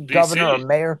governor or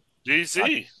mayor?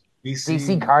 DC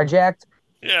carjacked?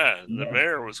 Yeah, the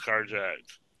mayor was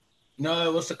carjacked. No,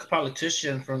 it was a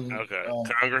politician from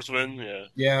congressman. Yeah,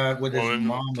 yeah, with his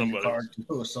mom in the car too,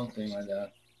 or something like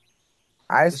that.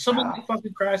 There's so many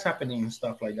fucking crimes happening and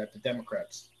stuff like that. The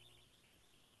Democrats.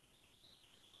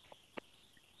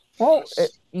 Well,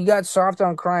 you got soft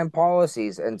on crime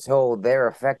policies until they're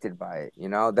affected by it, you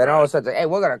know. Then all of a sudden, hey,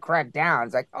 we're gonna crack down.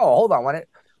 It's like, oh, hold on,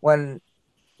 when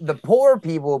the poor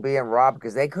people were being robbed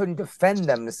because they couldn't defend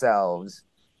themselves,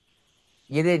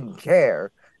 you didn't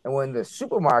care. And when the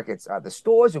supermarkets, the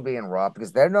stores were being robbed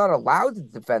because they're not allowed to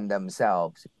defend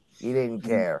themselves, you didn't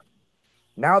care.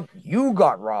 Now you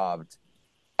got robbed.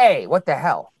 Hey, what the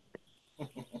hell?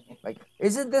 Like,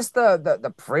 isn't this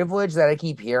the privilege that I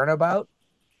keep hearing about?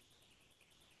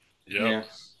 Yeah.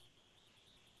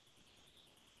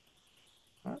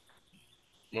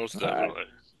 Most definitely.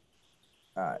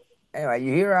 Anyway,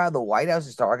 you hear how the White House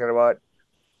is talking about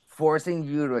forcing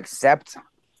you to accept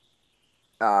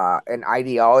an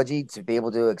ideology to be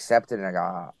able to accept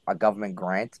a government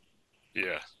grant.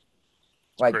 Yeah,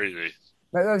 like crazy.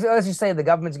 Let's just say the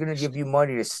government's going to give you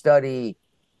money to study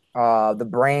the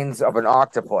brains of an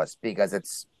octopus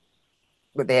because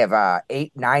they have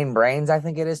 8, 9 brains, I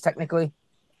think it is technically.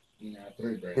 No,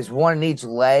 3 brains. There's one in each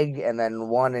leg, and then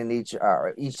one in each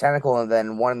tentacle, and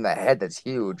then one in the head that's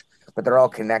huge, but they're all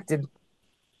connected.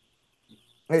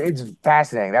 It's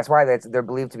fascinating. That's why they're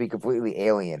believed to be completely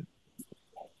alien.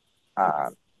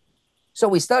 So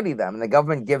we study them, and the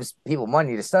government gives people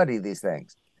money to study these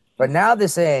things. But now they're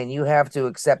saying you have to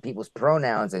accept people's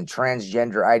pronouns and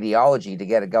transgender ideology to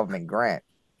get a government grant.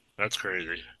 That's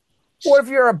crazy. What if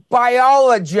you're a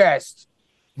biologist?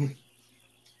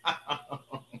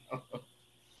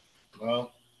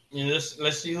 Well,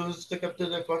 let's see who's stick up to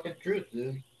the fucking truth,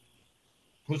 dude.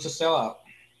 Who's the sellout?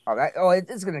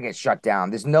 It's gonna get shut down.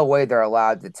 There's no way they're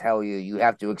allowed to tell you you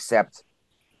have to accept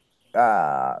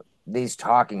these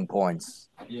talking points.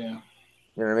 Yeah.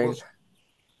 You know what I mean?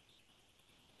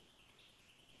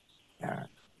 Yeah.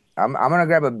 I'm gonna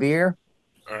grab a beer.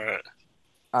 All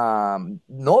right.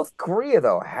 North Korea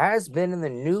though has been in the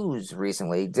news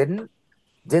recently. Didn't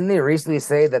they recently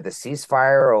say that the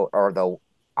ceasefire or the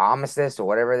armistice or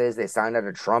whatever it is they signed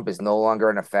under Trump is no longer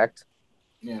in effect?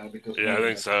 Yeah, because I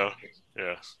think so.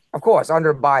 Yeah. Of course,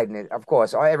 under Biden, of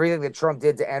course, everything that Trump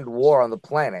did to end war on the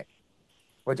planet,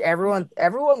 which everyone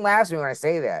laughs at me when I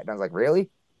say that. And I was like, really?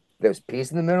 There's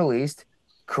peace in the Middle East.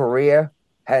 Korea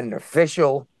had an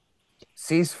official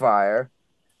ceasefire.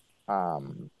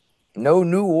 No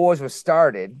new wars were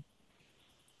started.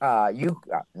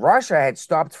 Russia had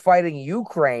stopped fighting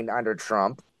Ukraine under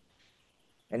Trump.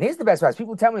 And here's the best part.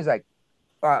 People tell me it's like,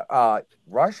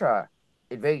 Russia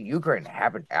invaded Ukraine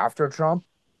happened after Trump.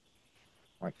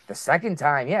 Like the second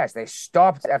time, yes, they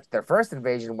stopped after their first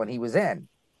invasion when he was in.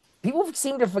 People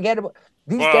seem to forget about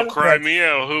these Well, Democrats.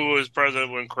 Crimea, who was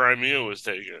president when Crimea was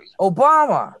taken?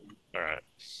 Obama. All right.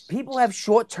 People have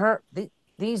short term.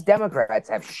 These Democrats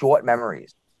have short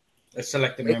memories. A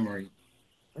selective memory.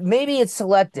 Maybe it's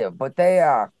selective, but they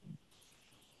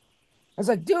It's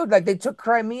like, dude, like they took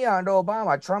Crimea under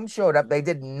Obama. Trump showed up, they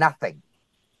did nothing.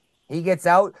 He gets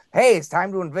out. Hey, it's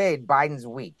time to invade. Biden's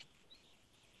weak.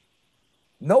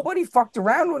 Nobody fucked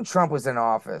around when Trump was in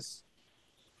office.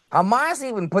 Hamas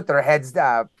even put their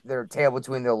tail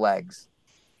between their legs.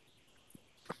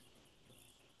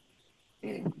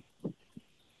 Oh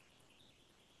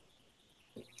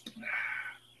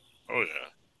yeah.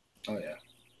 Oh yeah.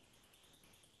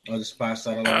 Oh, the spy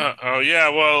satellite. Oh yeah.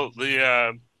 Well,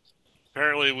 the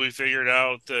apparently we figured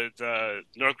out that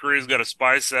North Korea's got a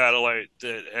spy satellite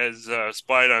that has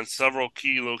spied on several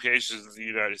key locations of the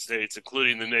United States,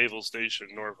 including the naval station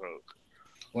Norfolk.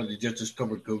 What, did you just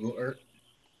discover Google Earth?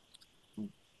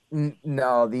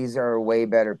 No, these are way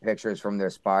better pictures from their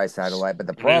spy satellite. But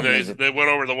the I problem mean, is, they went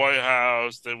over the White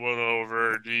House, they went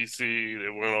over D.C., they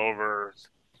went over.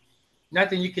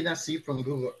 Nothing you cannot see from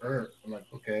Google Earth. I'm like,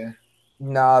 okay.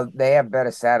 no, they have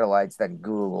better satellites than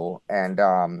Google, and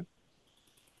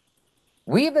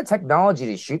we have the technology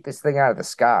to shoot this thing out of the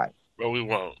sky. Well, we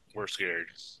won't. We're scared.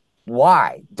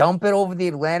 Why? Dump it over the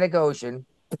Atlantic Ocean.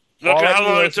 Look fall at how into the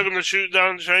long it ocean. took them to shoot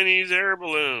down Chinese air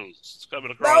balloons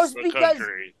coming across the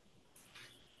country.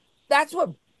 That's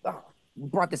what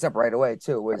brought this up right away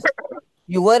too. Was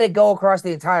you let it go across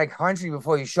the entire country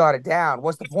before you shot it down?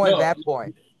 What's the point at that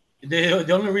point?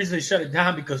 The only reason they shut it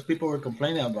down because people were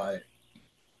complaining about it.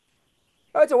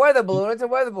 Oh, it's a weather balloon. It's a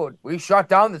weather balloon. We shot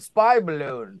down the spy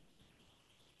balloon.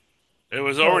 It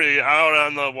was already out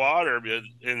on the water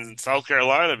in South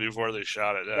Carolina before they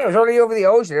shot it down. Yeah, it was already over the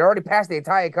ocean. It already passed the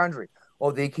entire country.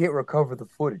 Oh, they can't recover the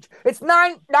footage. It's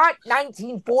not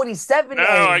 1947 No,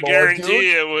 anymore, I guarantee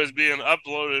dude. it was being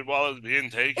uploaded while it was being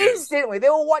taken. Instantly. They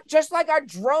will watch just like our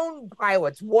drone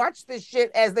pilots watch the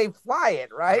shit as they fly it,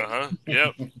 right?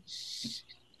 Yep.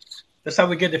 That's how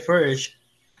we get the footage.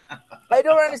 I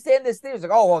don't understand this thing. It's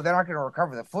like, oh, well, they're not going to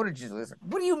recover the footage. Like,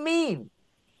 what do you mean?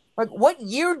 Like, what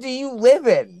year do you live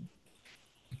in?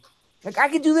 Like, I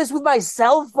could do this with my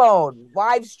cell phone,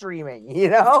 live streaming, you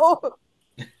know?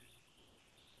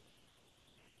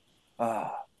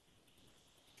 All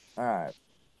right.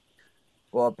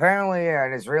 Well, apparently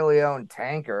an Israeli-owned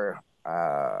tanker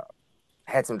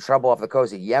had some trouble off the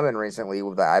coast of Yemen recently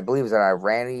with, I believe it was an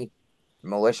Irani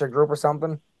militia group or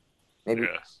something. Maybe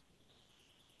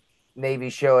Navy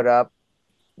showed up,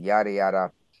 yada,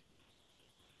 yada.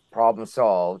 Problem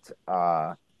solved.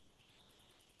 I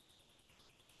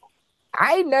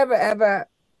never,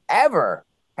 ever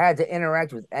had to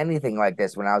interact with anything like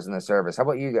this when I was in the service. How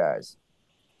about you guys?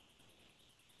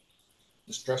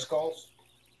 Distress calls?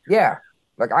 Yeah.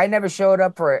 Like, I never showed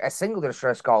up for a single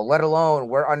distress call, let alone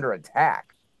we're under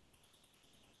attack.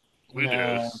 We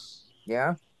did.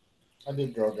 Yeah? I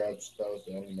did drug outs. That was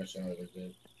the only mission I ever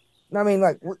did. I mean,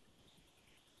 like,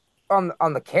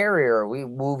 on the carrier, we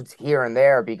moved here and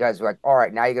there because we're like, all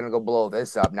right, now you're going to go blow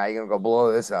this up. Now you're going to go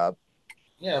blow this up.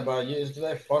 Yeah, but it's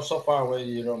like so far away,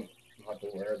 you don't have to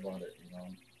worry about it,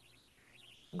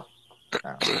 you know?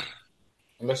 Oh.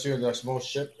 Unless you're in a small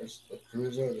ship, a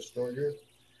cruiser, a destroyer, you're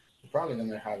probably going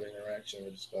to have interaction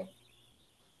with stuff.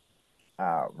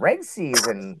 Red Sea is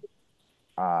in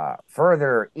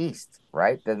further east,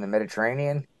 right, than the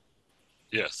Mediterranean?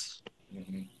 Yes.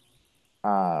 Mm-hmm.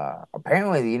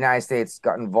 Apparently, the United States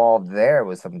got involved there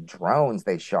with some drones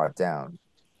they shot down.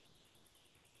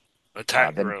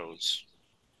 Attack drones.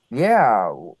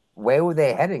 Yeah. Where were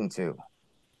they heading to?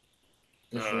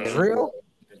 Israel?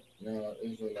 No,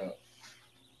 Israel.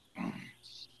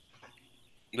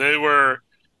 They were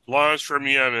launched from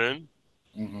Yemen.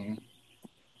 Mm-hmm.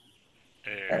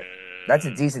 And that's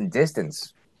a decent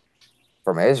distance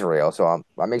from Israel, so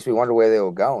that makes me wonder where they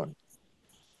were going.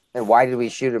 And why did we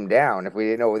shoot them down if we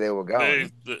didn't know where they were going?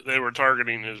 They were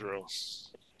targeting Israel.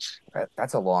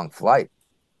 That's a long flight.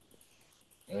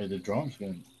 Hey, the drones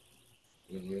can.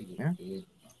 Yeah.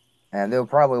 And they were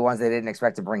probably ones they didn't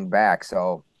expect to bring back,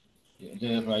 so Yeah,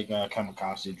 they're like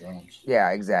kamikaze drones.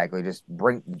 Yeah, exactly. Just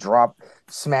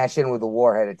smash in with the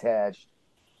warhead attached,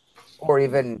 or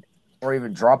even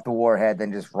drop the warhead,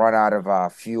 then just run out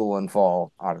of fuel and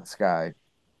fall out of the sky.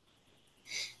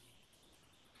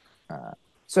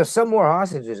 So some more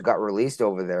hostages got released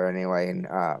over there anyway, and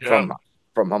Yeah.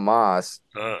 from Hamas.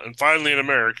 And finally, an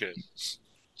American.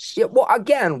 Yeah, well,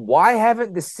 again, why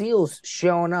haven't the SEALs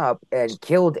shown up and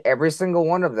killed every single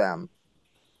one of them?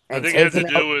 I And think it has to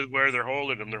taken out? do with where they're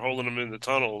holding them. They're holding them in the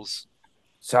tunnels,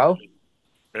 So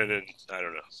and then I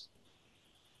don't know.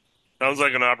 Sounds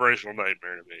like an operational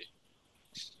nightmare to me.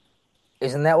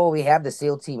 isn't that what we have the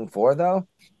SEAL team for, though?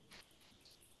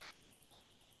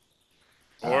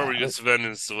 Or we just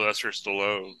defending Sylvester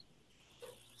Stallone.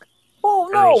 Oh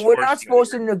no, Arnold we're not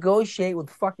supposed to Schwarzenegger. negotiate with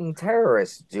fucking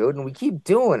terrorists, dude, and we keep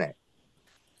doing it.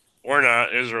 Or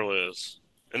not. Israel is,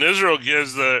 and Israel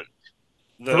gives the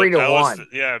 3-1.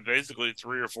 Yeah, basically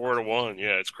 3 or 4 to 1.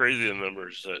 Yeah, it's crazy the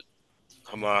numbers that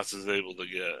Hamas is able to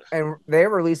get. And they're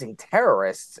releasing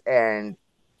terrorists, and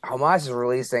Hamas is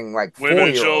releasing like Women and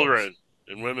 4-year-olds. children,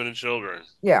 and women and children.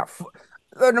 Yeah,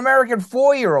 an American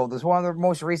 4-year-old is one of the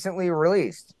most recently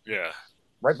released. Yeah,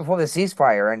 Right before the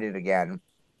ceasefire ended again.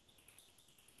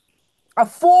 A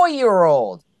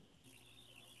 4-year-old.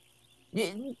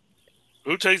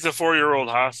 who takes a 4-year-old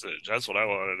hostage? That's what I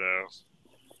want to know.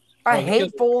 A They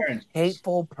killed their parents.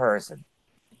 hateful person.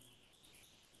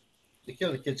 They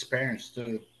kill the kid's parents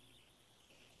too.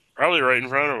 Probably right in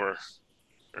front of her,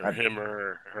 or I- him,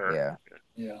 or her.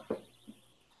 Yeah.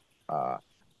 Yeah.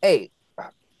 Hey,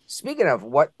 speaking of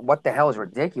what the hell is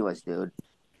ridiculous, dude?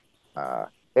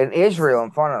 In Israel,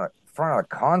 in front of the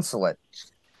consulate,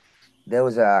 there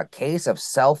was a case of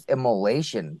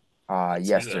self-immolation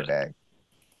yesterday.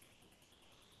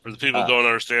 For the people who don't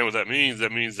understand what that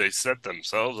means they set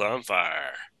themselves on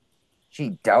fire. She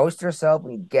doused herself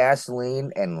in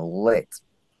gasoline and lit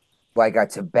like a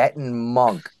Tibetan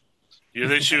monk. You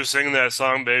think she was singing that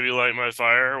song "Baby Light My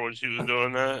Fire" when she was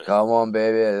doing that? Come on,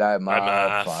 baby, light my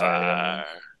Light fire.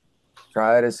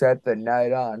 Try to set the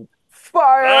night on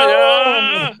fire.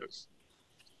 Fire!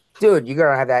 Dude, you're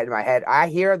gonna have that in my head. I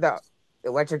hear the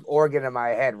electric organ in my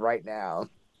head right now.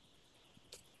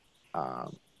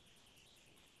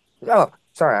 Oh,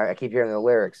 sorry, I keep hearing the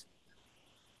lyrics.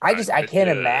 I can't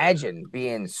imagine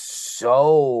being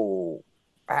so.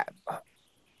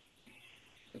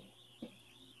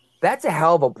 That's a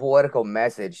hell of a political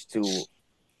message to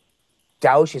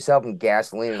douse yourself in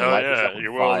gasoline and Hell light yeah, yourself on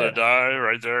you're fire. willing to die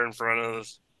right there in front of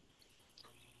us.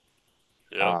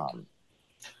 Yeah,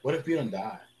 What if you don't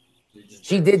die?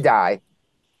 She did die.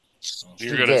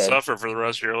 you're gonna suffer for the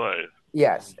rest of your life.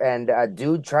 Yes, and a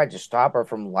dude tried to stop her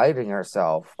from lighting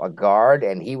herself, a guard,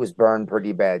 and he was burned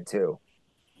pretty bad too.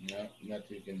 No,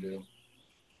 nothing you can do.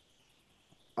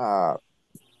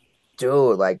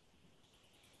 Dude, like,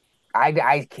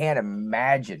 I can't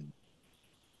imagine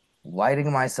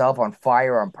lighting myself on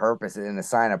fire on purpose in a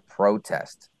sign of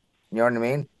protest. You know what I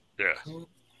mean? Yeah.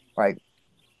 Like,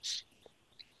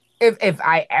 if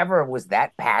I ever was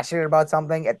that passionate about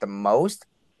something, at the most,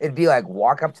 it'd be like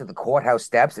walk up to the courthouse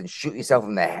steps and shoot yourself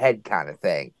in the head kind of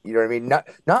thing. You know what I mean?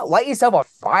 Not light yourself on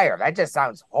fire. That just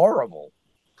sounds horrible.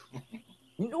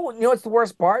 You know what's the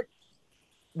worst part?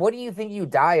 What do you think you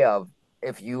die of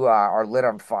if you are lit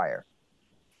on fire?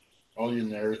 All your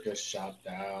nerves get shot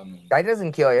down. And That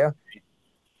doesn't kill you.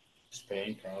 it's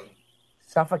pain, probably.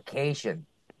 Suffocation.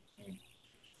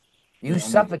 You Yeah,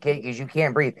 suffocate because you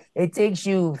can't breathe. It takes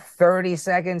you 30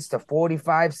 seconds to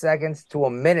 45 seconds to a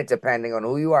minute, depending on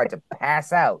who you are, to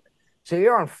pass out. So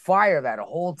you're on fire that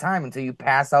whole time until you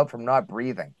pass out from not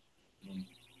breathing.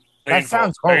 That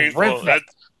sounds horrific.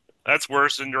 That's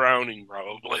worse than drowning,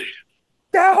 probably.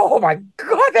 Oh my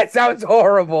God, that sounds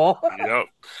horrible. Yep.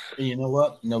 You know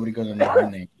what? Nobody gonna know her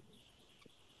name.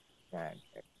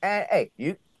 Hey,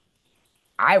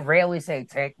 I rarely say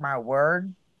take my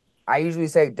word. I usually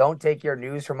say don't take your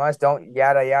news from us. Don't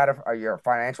yada yada or your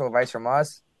financial advice from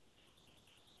us.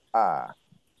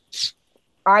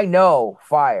 I know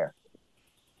fire.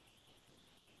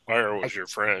 Fire was your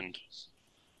friend.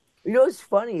 You know what's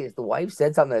funny is the wife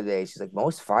said something the other day. She's like,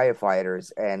 most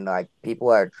firefighters and like people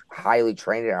that are highly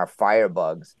trained are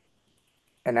firebugs.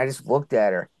 And I just looked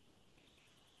at her.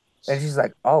 And she's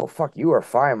like, oh, fuck, you are a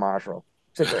fire marshal.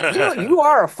 She's like, you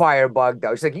are a firebug,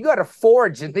 though. She's like, you got a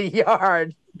forge in the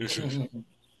yard. You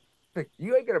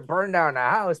ain't going to burn down the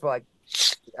house, but like,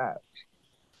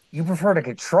 you prefer to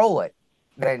control it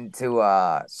than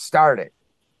to start it.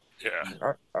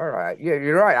 Yeah. All right. Yeah,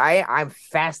 you're right. I'm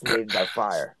fascinated by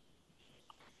fire.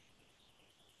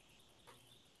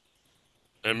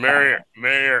 And Mayor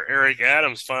Eric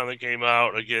Adams finally came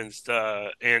out against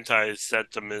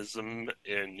anti-Semitism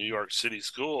in New York City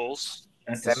schools.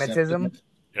 Semitism?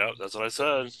 Yep, that's what I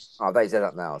said. Oh, I thought you said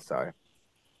something else. Sorry.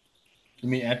 You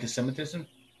mean anti-Semitism?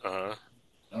 Uh-huh.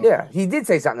 Oh, Yeah, he did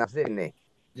say something else, didn't he?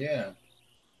 yeah.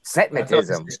 I thought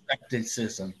Semitism. it's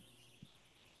skepticism.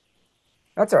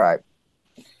 That's all right.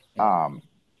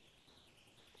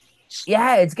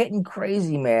 Yeah, it's getting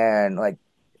crazy, man. Like,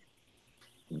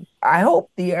 I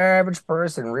hope the average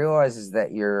person realizes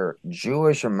that your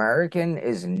Jewish American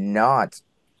is not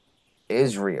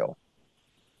Israel.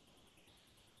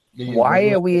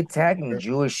 Why are we attacking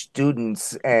Jewish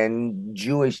students and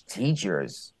Jewish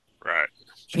teachers Right.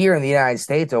 here in the United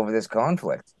States over this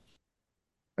conflict?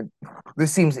 Like,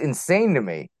 this seems insane to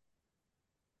me.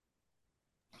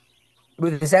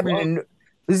 But this happened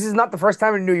this is not the first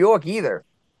time in New York either.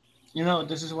 You know,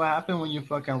 this is what happened when you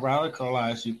fucking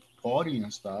radicalize your party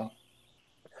and stuff.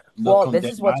 Well, this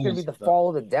is what's going to be the fall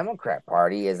of the Democrat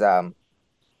Party is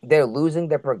they're losing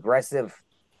their progressive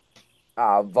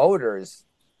voters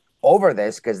over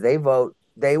this because they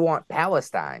want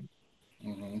Palestine.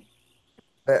 Mm-hmm.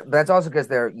 But that's also because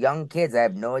they're young kids that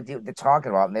have no idea what they're talking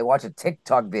about, and they watch a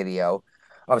TikTok video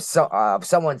of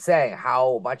someone saying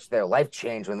how much their life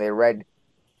changed when they read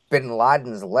Bin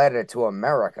Laden's letter to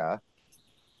America.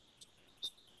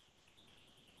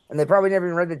 And they probably never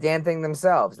even read the damn thing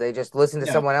themselves. They just listened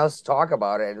to someone else talk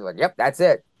about it and was like, yep, that's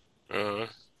it. Uh-huh.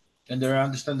 And they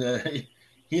understand that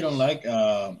he don't like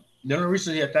the only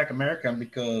reason he attacked America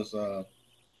because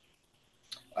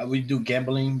we do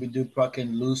gambling, we do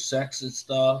fucking loose sex and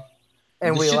stuff.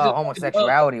 And we allow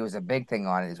homosexuality was a big thing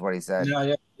on it, is what he said.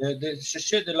 Yeah. The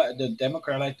shit that like the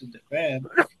Democrat like to defend.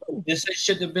 This is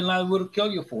shit that Bin Laden would have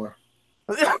killed you for.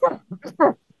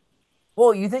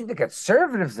 Well, you think the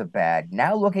conservatives are bad.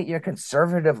 Now look at your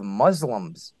conservative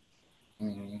Muslims.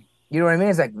 Mm-hmm. You know what I mean?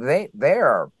 It's like they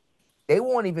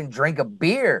won't even drink a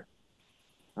beer,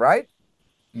 right?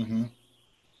 Mm-hmm.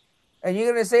 And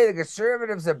you're gonna say the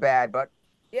conservatives are bad, but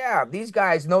yeah, these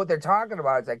guys know what they're talking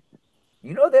about. It's like,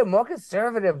 you know, they're more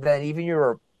conservative than even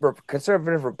your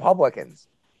conservative Republicans.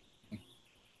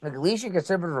 Like, at least your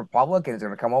conservative Republicans are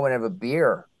gonna come home and have a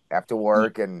beer after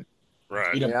work and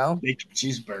right, eat a bacon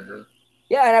cheeseburger.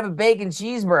 Yeah, and have a bacon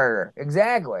cheeseburger.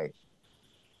 Exactly.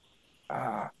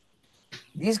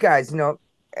 These guys, you know,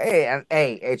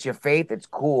 hey, it's your faith. It's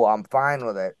cool. I'm fine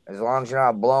with it as long as you're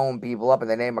not blowing people up in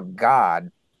the name of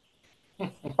God.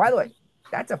 By the way,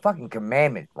 that's a fucking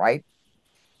commandment, right?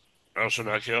 Thou shalt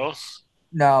not kill.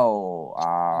 No.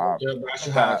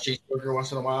 Should have a cheeseburger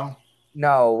once in a while.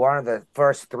 No, one of the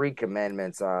first 3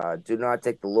 commandments. Do not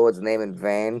take the Lord's name in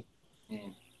vain.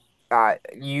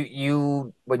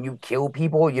 You when you kill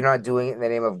people, you're not doing it in the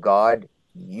name of God.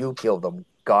 You killed them.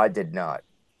 God did not.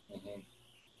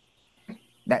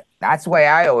 That's the way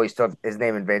I always took his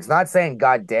name in vain. It's not saying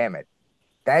God damn it.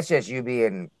 That's just you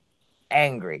being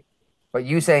angry. But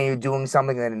you saying you're doing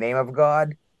something in the name of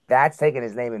God, that's taking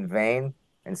his name in vain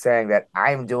and saying that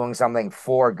I'm doing something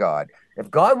for God.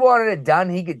 If God wanted it done,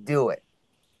 he could do it.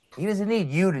 He doesn't need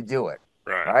you to do it.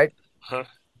 Right? Huh?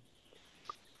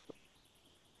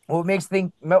 What makes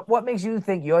you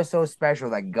think you're so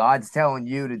special that God's telling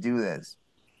you to do this?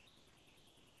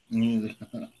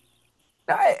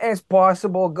 It's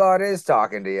possible God is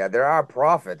talking to you. There are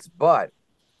prophets, but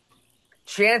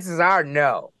chances are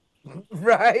no.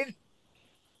 Right?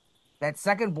 That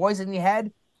second voice in your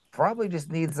head probably just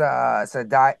needs some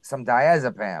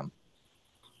diazepam.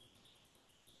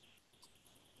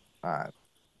 All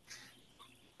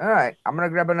right. I'm gonna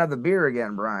grab another beer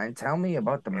again, Brian. Tell me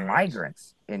about the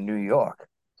migrants in New York.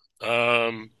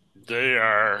 They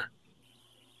are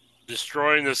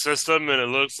destroying the system, and it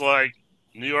looks like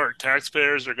New York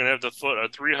taxpayers are going to have to foot a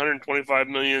 $325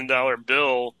 million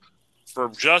bill for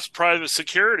just private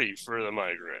security for the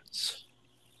migrants.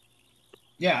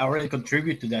 Yeah, I already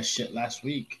contributed to that shit last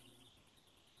week.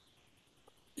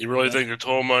 You really think the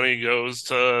toll money goes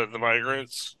to the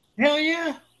migrants? Hell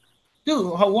yeah. Dude,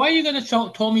 why are you going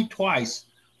to toll me twice?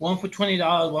 One for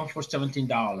 $20, one for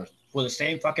 $17 for the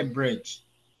same fucking bridge.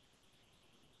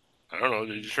 I don't know.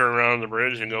 Did you turn around the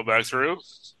bridge and go back through?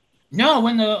 No, I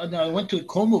went to the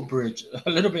Como Bridge, a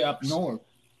little bit up north.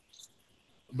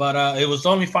 But it was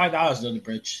only $5 on the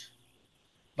bridge.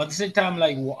 But at the same time,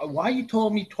 like, why you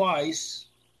told me twice,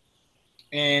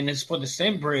 and it's for the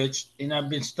same bridge, and I've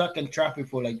been stuck in traffic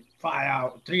for like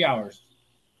 3 hours.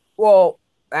 Well,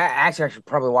 actually,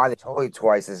 probably why they told you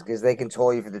twice is because they can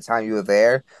toll you for the time you were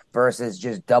there versus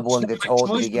just doubling the toll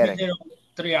at the beginning.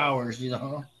 3 hours, you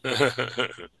know.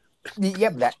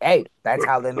 Yep. That's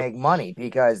how they make money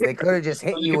because they could have just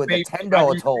hit you with a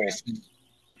 $10 toll.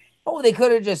 Oh, they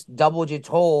could have just doubled your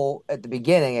toll at the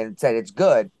beginning and said it's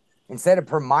good. Instead of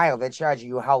per mile, they're charging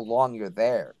you how long you're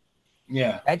there.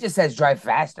 Yeah, That just says drive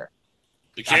faster.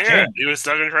 You I can't. can. He was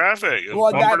stuck in traffic. It was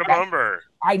Well, bumper to bumper.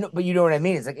 I know, but you know what I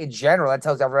mean. It's like in general, that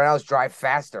tells everyone else drive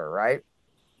faster, right?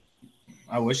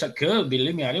 I wish I could.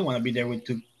 Believe me, I didn't want to be there with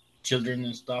two children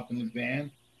and stuff in the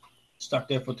van, stuck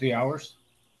there for 3 hours.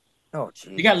 Oh,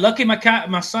 You geez. got lucky.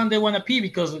 My son didn't want to pee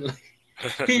because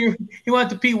he wanted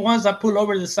to pee once. I pulled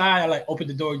over to the side. I like opened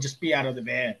the door and just pee out of the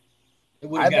van. It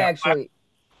would have I've got. actually,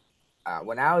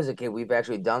 when I was a kid, we've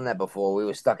actually done that before. We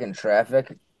were stuck in traffic,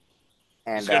 Just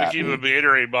and got to keep a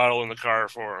Gatorade bottle in the car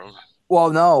for him. well,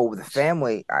 no, the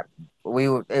family,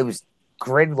 it was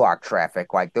gridlock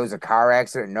traffic. Like there was a car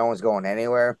accident, no one's going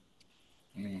anywhere.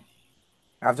 Mm.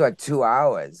 After like 2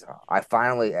 hours, and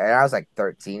I was like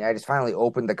 13. I just finally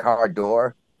opened the car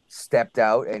door, stepped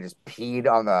out, and just peed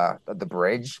on the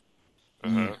bridge.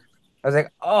 Uh-huh. I was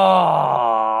like,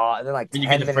 oh, and then like When you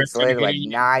get 10 the fresh minutes air later, like hitting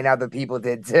you, 9 other people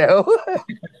did too.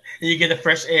 you get the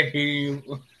fresh air hitting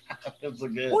you. That's so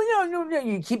good. Well, no.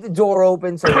 You keep the door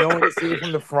open so no one can see you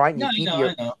from the front. No, You I keep know,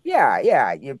 I know.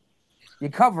 yeah. You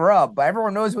cover up, but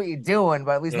everyone knows what you're doing.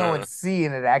 But at least no Uh, one's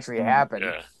seeing it actually happen.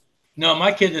 yeah. No,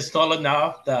 my kid is tall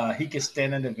enough that he can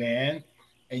stand in the van,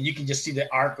 and you can just see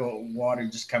the arc of water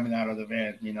just coming out of the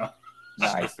van. You know.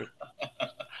 Nice, And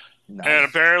nice.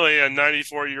 apparently, a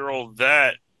 94-year-old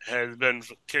vet has been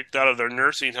kicked out of their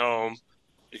nursing home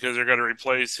because they're going to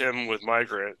replace him with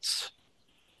migrants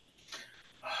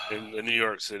in the New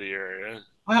York City area.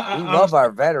 We love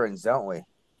our veterans, don't we?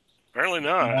 Apparently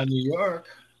not. New York.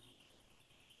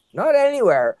 Not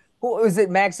anywhere. Who was it?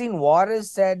 Maxine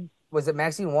Waters said. Was it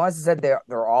Maxine Waters that said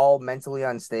they're all mentally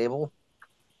unstable?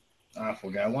 I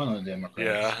forgot one of the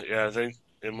Democrats. Yeah, I think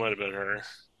it might have been her.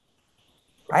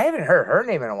 I haven't heard her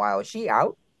name in a while. Is she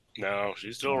out? No,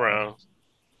 she's still around.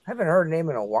 I haven't heard her name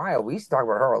in a while. We used to talk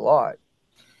about her a lot.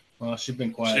 Well, she's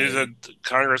been quiet. She's a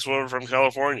congresswoman from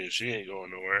California. She ain't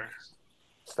going nowhere.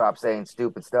 Stop saying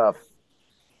stupid stuff.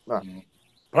 Huh. Mhm.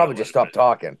 Probably just stop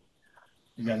talking.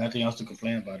 You got nothing else to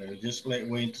complain about it. Just wait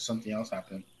until something else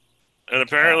happens. And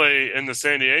apparently, in the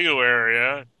San Diego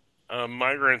area,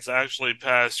 migrants actually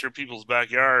pass through people's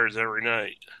backyards every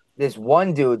night. This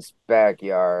one dude's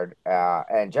backyard,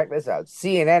 and check this out.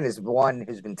 CNN is one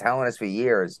who's been telling us for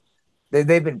years. They've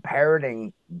been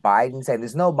parroting Biden saying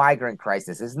there's no migrant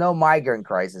crisis. There's no migrant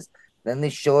crisis. Then they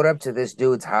showed up to this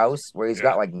dude's house where he's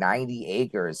got like 90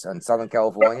 acres in Southern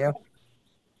California.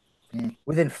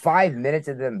 Within 5 minutes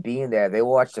of them being there, they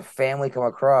watched a family come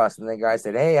across, and the guy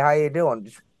said, "Hey, how you doing?"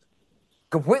 Just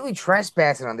completely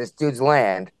trespassing on this dude's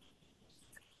land.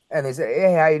 And they said,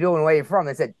 "Hey, how you doing? Where you from?"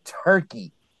 They said,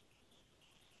 "Turkey."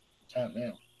 Oh,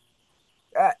 man.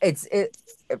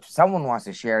 If someone wants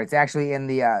to share, it's actually in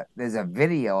the there's a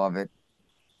video of it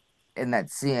in that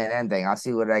CNN thing. I'll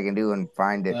see what I can do and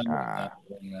find it.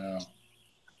 No.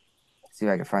 See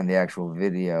if I can find the actual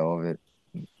video of it.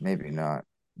 Maybe not.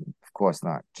 Of course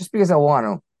not. Just because I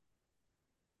want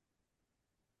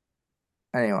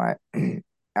to. Anyway.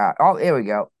 Oh, here we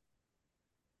go.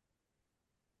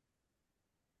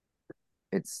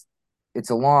 It's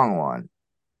a long one.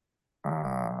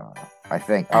 I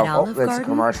think. Oh, that's a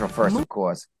commercial first, of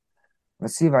course.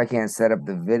 Let's see if I can set up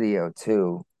the video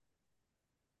too.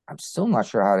 I'm still not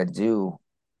sure how to do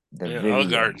the video. Olive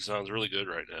Garden sounds really good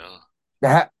right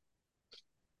now.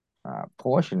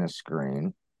 Portion of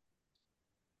screen.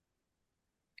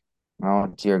 Oh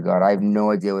dear God, I have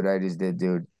no idea what I just did,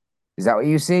 dude. Is that what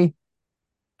you see?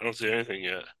 I don't see anything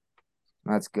yet.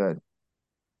 That's good.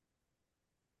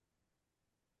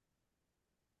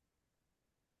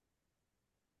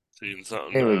 Seeing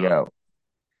something. Here we go.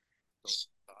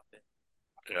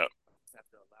 Yeah.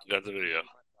 Got the video.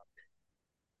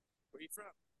 Where are you from?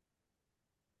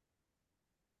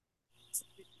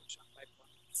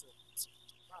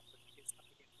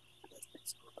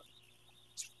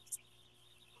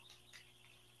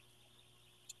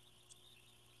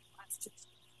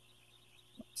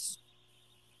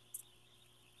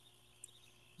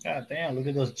 God damn, look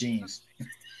at those jeans.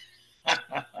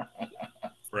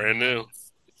 Brand new.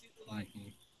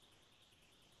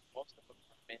 Most of them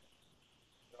are men.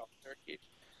 They're all Turkish,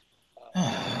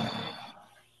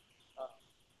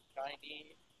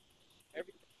 Chinese,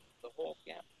 everything. The whole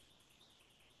camp.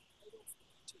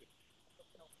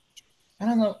 I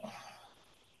don't know.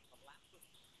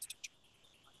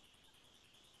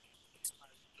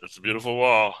 It's a beautiful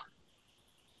wall.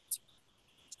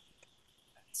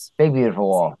 Big beautiful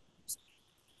wall.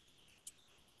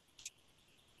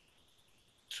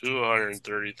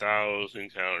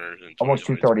 230,000 counters in Almost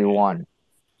 231.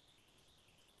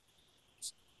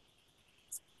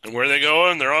 And where are they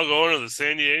going? They're all going to the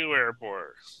San Diego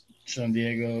airport. San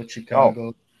Diego,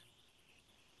 Chicago.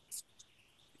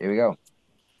 Here we go.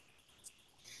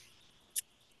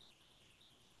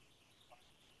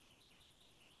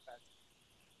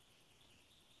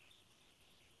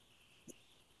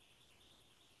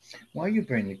 Why you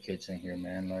bring the kids in here,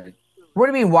 man? Like, What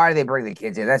do you mean? Why do they bring the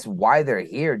kids in? That's why they're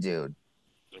here, dude.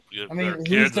 Give I mean, their who's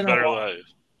kids a gonna better watch- life.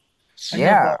 I know,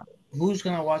 Yeah. but who's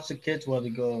gonna watch the kids while they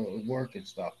go work and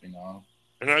stuff? You know.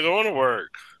 They're not going to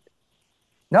work.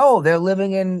 No, they're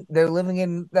living in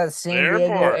the San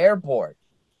Diego airport.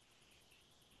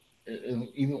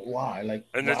 Even why? Like,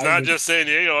 And it's why not would- just San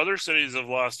Diego. Other cities have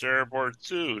lost airports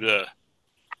too to Not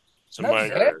just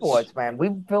migrants. airports, man.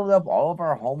 We've filled up all of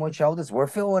our homeless shelters. We're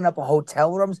filling up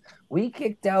hotel rooms. We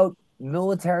kicked out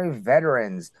military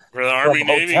veterans For the Army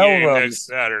Navy hotel game rooms next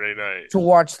Saturday night. to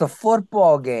watch the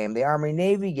football game, the Army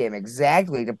Navy game,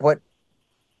 exactly, to put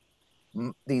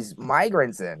these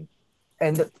migrants in.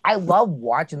 And I love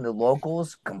watching the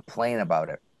locals complain about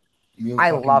it. you I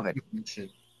fucking love it.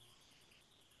 shit.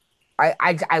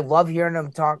 I love hearing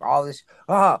them talk all this.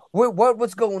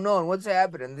 What's going on? What's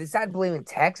happening? They started blaming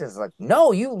Texas. Like,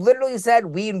 no, you literally said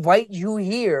we invite you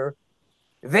here.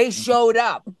 They showed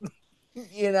up.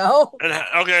 You know? And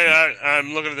okay,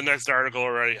 I'm looking at the next article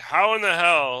already. How in the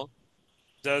hell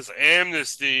does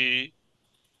amnesty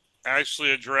actually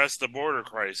address the border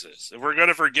crisis? If we're going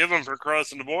to forgive them for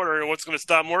crossing the border, what's going to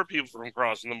stop more people from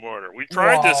crossing the border? We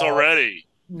tried this Well, already.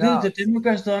 No. Dude, the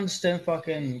Democrats don't understand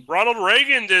fucking. Ronald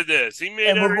Reagan did this. He made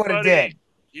And look what it everybody. did.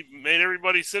 He made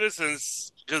everybody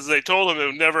citizens because they told them it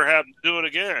would never happen to do it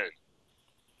again,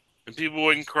 and people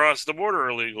wouldn't cross the border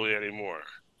illegally anymore.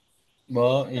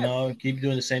 Well, you know, keep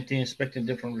doing the same thing, expecting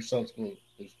different results.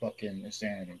 It's fucking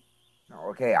insanity.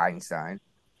 Okay, Einstein.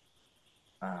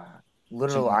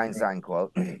 Literal Einstein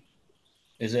quote.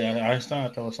 Is it Einstein? I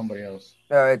thought it was somebody else.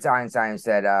 No, it's Einstein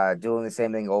said, doing the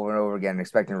same thing over and over again,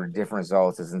 expecting different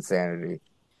results is insanity.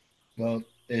 Well,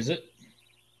 is it?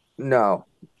 No.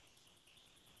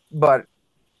 But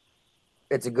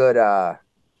it's a good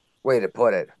way to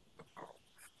put it.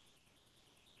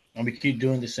 And we keep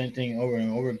doing the same thing over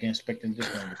and over again, expecting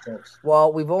different results.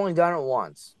 Well, we've only done it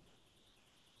once.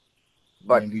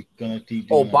 But and we're gonna keep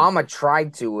doing Obama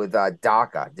tried to with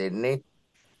DACA, didn't he?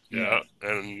 Yeah,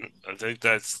 and I think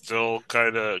that's still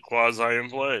kind of quasi in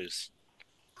place.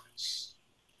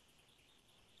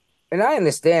 And I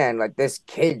understand, like, this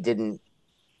kid didn't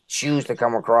choose to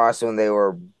come across when they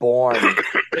were born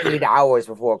 8 hours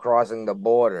before crossing the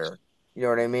border. You know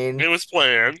what I mean? It was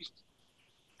planned.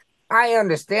 I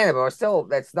understand it, but still,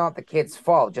 that's not the kid's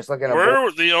fault. Just like in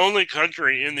We're the only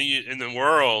country in the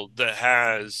world that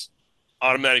has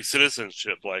automatic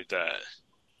citizenship like that.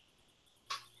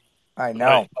 I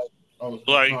know.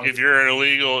 Like if you're an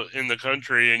illegal in the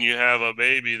country and you have a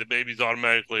baby, the baby's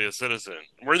automatically a citizen.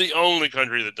 We're the only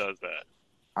country that does that.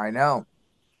 I know.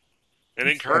 It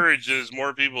encourages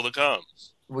more people to come.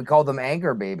 We called them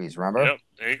anchor babies, remember? Yep,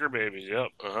 anchor babies. Yep.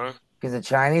 Because the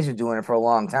Chinese are doing it for a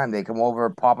long time. They come over,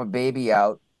 pop a baby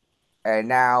out, and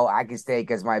now I can stay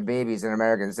because my baby's an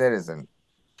American citizen.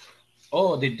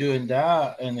 Oh, they're doing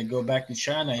that, and they go back to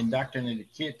China and indoctrinate the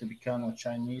kid to become a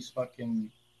Chinese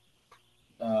fucking.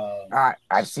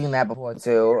 I've seen that before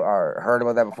too, or heard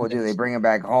about that before too. They bring them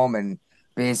back home and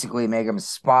basically make them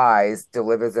spies to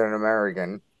live as an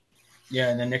American. Yeah,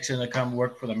 and the next thing they come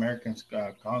work for the American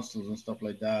consuls and stuff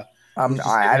like that.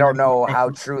 I don't know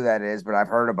how true that is, but I've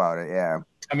heard about it. Yeah.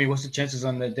 I mean, what's the chances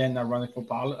on that they're not running for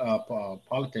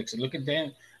politics? Look at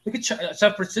them. Look at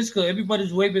San Francisco.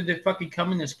 Everybody's waving their fucking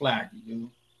communist flag.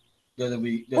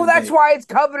 Well, that's why it's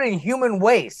covered in human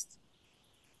waste.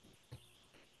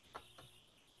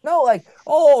 No, like,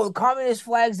 oh, communist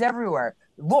flags everywhere.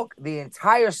 Look, the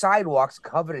entire sidewalk's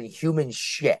covered in human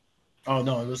shit. Oh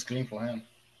no, it was clean for him.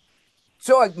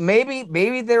 So, like,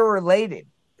 maybe they're related.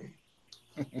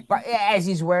 But as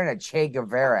he's wearing a Che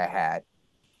Guevara hat.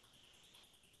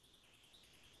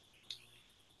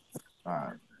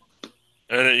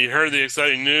 And you heard the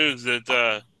exciting news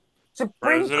that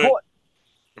President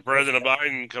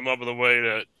Biden come up with a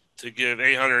way to give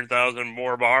 800,000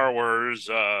 more borrowers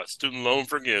student loan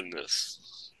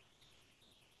forgiveness.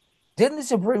 Didn't the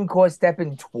Supreme Court step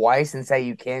in twice and say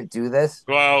you can't do this?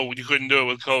 Well, you couldn't do it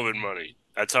with COVID money.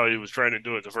 That's how he was trying to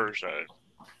do it the first time.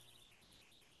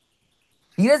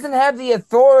 He doesn't have the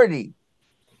authority.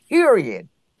 Period.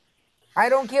 I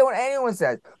don't care what anyone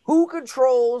says. Who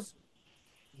controls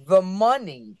the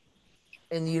money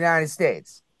in the United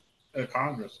States?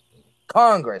 Congress.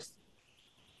 Congress.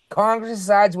 Congress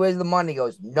decides where the money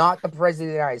goes, not the president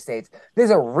of the United States. There's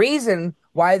a reason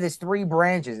why there's 3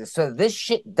 branches, so this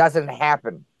shit doesn't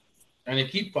happen. and it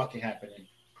keep fucking happening.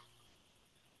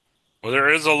 Well, there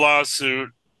is a lawsuit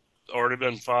already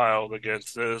been filed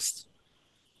against this,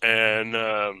 and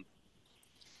a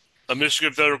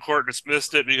Michigan federal court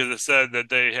dismissed it because it said that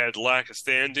they had lack of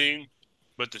standing,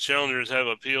 but the challengers have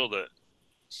appealed it.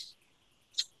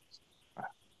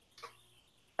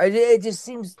 It just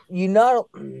seems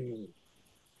it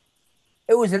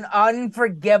was an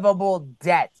unforgivable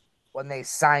debt when they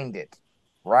signed it,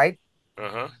 right?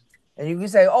 Uh-huh. And you can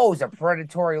say, oh, it's a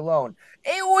predatory loan.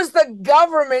 It was the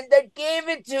government that gave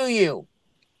it to you.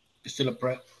 It's still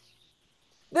a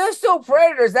They're still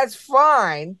predators. That's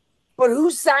fine. But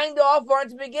who signed off on it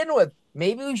to begin with?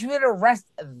 Maybe we should arrest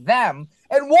them.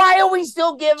 And why are we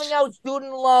still giving out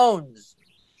student loans?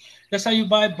 That's how you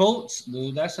buy boats,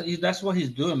 dude. That's what he's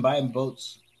doing, buying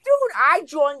boats. Dude, I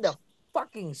joined the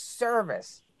fucking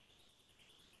service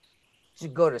to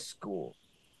go to school.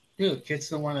 Dude, kids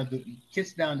don't want to do.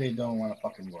 Kids down there don't want to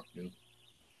fucking work, dude.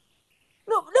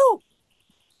 No.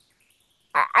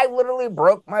 I literally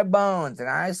broke my bones and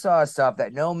I saw stuff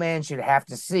that no man should have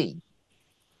to see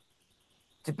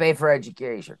to pay for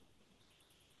education.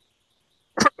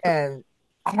 And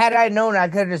had I known I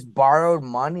could have just borrowed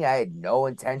money I had no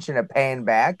intention of paying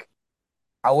back,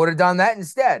 I would have done that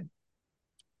instead.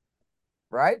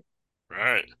 Right?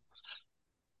 Right.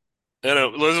 And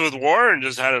Elizabeth Warren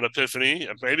just had an epiphany,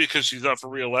 maybe because she's up for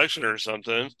re-election or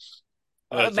something.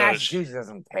 But, Massachusetts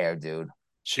doesn't care, dude.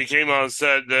 She came out and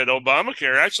said that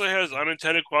Obamacare actually has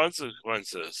unintended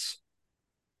consequences.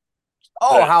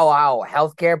 Oh, but how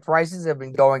healthcare prices have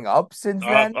been going up since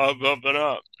then? Up and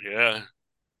up, yeah.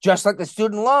 Just like the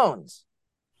student loans,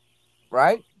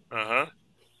 right? Uh-huh.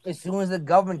 As soon as the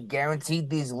government guaranteed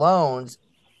these loans,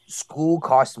 school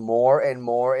cost more and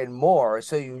more and more.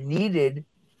 So you needed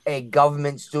a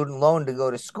government student loan to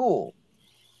go to school.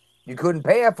 You couldn't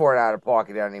pay for it out of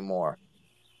pocket anymore.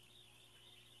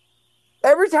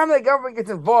 Every time the government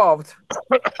gets involved,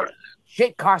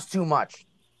 shit costs too much.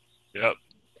 Yep.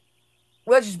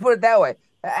 Let's just put it that way.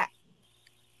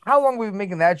 How long have we been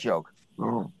making that joke?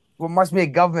 Well, it must be a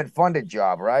government-funded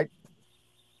job, right?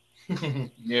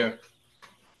 Yeah.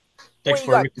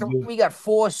 We got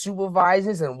 4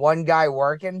 supervisors and 1 guy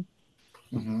working.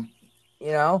 Mm-hmm.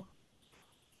 You know?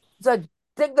 It's like,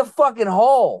 dig the fucking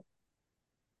hole.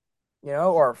 You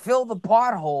know? Or fill the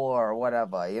pothole or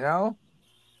whatever, you know?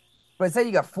 But say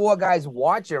you got 4 guys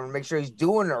watching him and make sure he's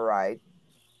doing it right.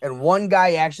 And 1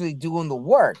 guy actually doing the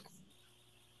work.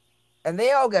 And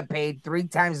they all get paid 3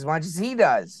 times as much as he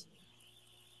does.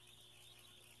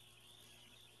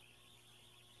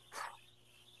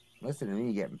 Listen to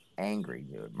me get angry,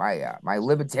 dude. My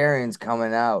libertarian's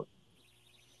coming out.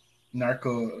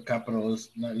 Narco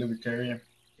capitalist, not libertarian.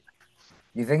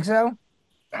 You think so?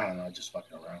 I don't know, just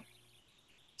fucking around.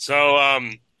 So,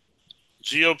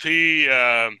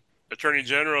 GOP attorney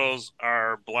generals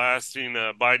are blasting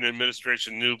Biden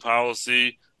administration new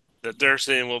policy that they're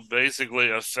saying will basically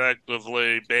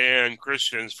effectively ban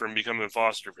Christians from becoming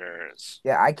foster parents.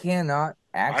 Yeah, I cannot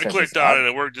access. I clicked on it and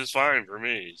it worked just fine for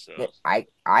me. So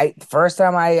I first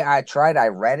time I tried, I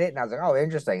read it and I was like, oh,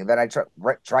 interesting. And then I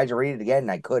tried to read it again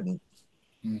and I couldn't.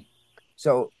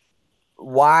 So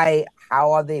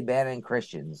how are they banning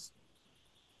Christians?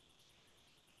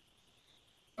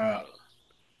 I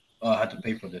had to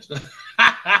pay for this.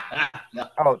 No.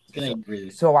 Oh,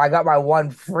 so I got my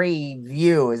 1 free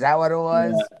view. Is that what it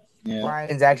was? Yeah.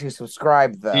 Brian's actually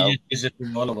subscribed though. It's just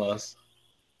all of us.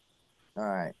 All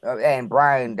right, and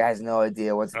Brian has no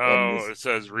idea what's. It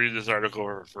says read this article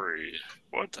for free.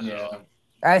 What the hell?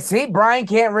 I see. Brian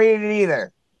can't read it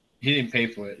either. He didn't pay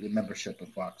for it. The membership of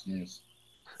Fox News.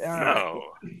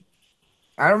 No.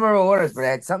 I don't remember what it was, but it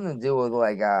had something to do with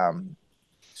like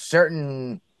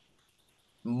certain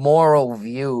moral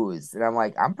views, and I'm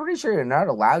like, I'm pretty sure you're not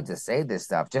allowed to say this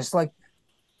stuff. Just like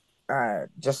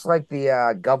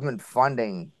the government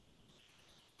funding.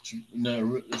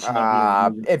 No,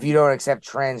 if you don't accept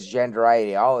transgender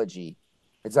ideology,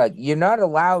 it's like you're not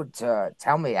allowed to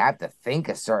tell me I have to think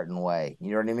a certain way.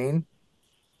 You know what I mean?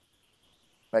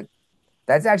 Like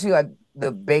that's actually like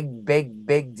the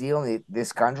big deal in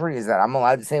this country is that I'm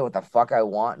allowed to say what the fuck I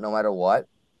want no matter what.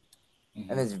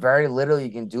 Mm-hmm. And there's very little you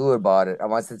can do about it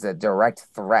unless it's a direct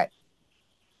threat.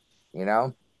 You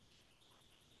know?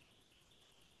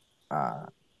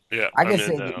 Yeah, I guess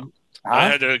I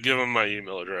had to give him my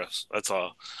email address. That's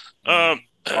all. Yeah,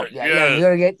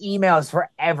 you're gonna get emails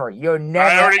forever. You're never.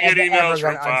 I already get emails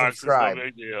from Fox. It's no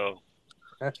big deal.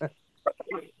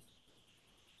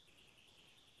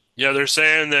 Yeah, they're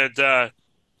saying that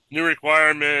new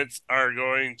requirements are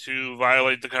going to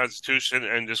violate the Constitution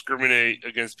and discriminate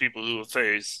against people who have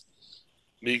faith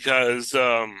because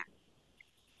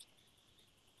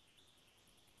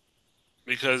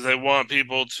because they want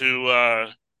people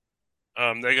to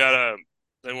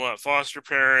they want foster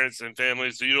parents and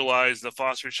families to utilize the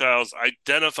foster child's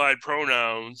identified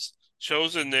pronouns,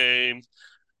 chosen name,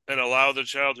 and allow the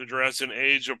child to dress in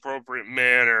age-appropriate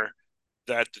manner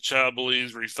that the child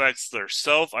believes reflects their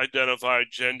self-identified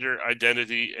gender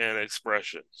identity and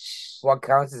expression. What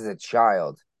counts as a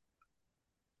child?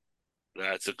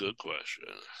 That's a good question.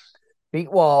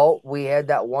 Well, we had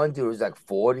that one dude who was like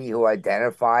 40 who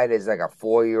identified as like a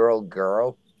 4-year-old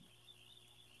girl.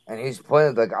 And he was playing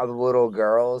with like other little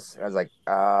girls. I was like,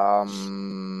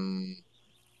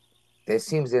 this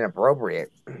seems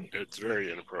inappropriate. It's very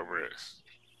inappropriate.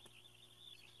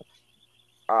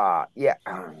 Yeah.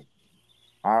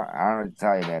 I don't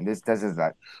tell you, man. This is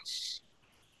that.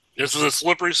 This is a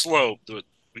slippery slope that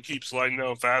we keep sliding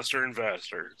down faster and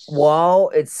faster. Well,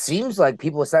 it seems like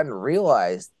people are starting to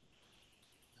realize.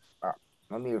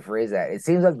 Let me rephrase that. It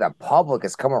seems like the public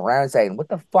is coming around and saying, "What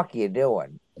the fuck are you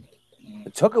doing?"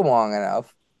 It took them long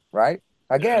enough, right?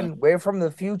 Again, we're from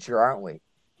the future, aren't we?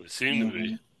 We seem to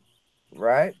be.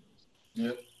 Right?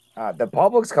 Yep. The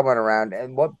public's coming around,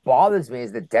 and what bothers me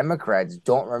is the Democrats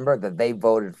don't remember that they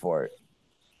voted for it.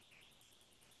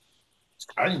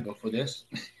 I didn't vote for this.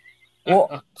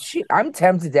 Well, I'm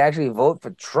tempted to actually vote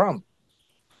for Trump.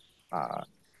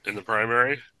 In the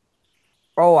primary?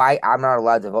 Oh, I'm not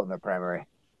allowed to vote in the primary.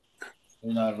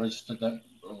 You're not registered that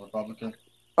Republican?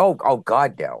 Oh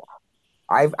God, no.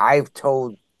 I've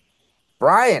told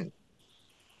Brian.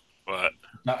 What?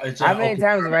 No, How many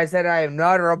times have I said I am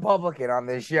not a Republican on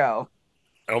this show?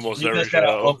 Almost You every guys,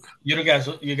 show.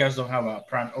 you guys don't have a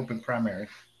open primary.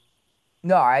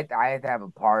 No, I have to have a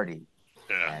party.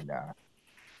 Yeah. And In I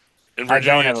don't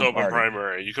Virginia, have it's a open party.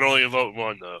 primary. You can only vote in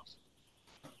one, though.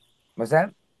 What's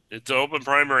that? It's an open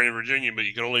primary in Virginia, but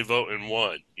you can only vote in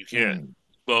one. You can't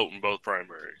vote in both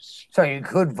primaries. So you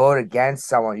could vote against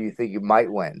someone you think you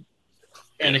might win.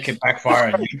 And it can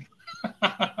backfire on you.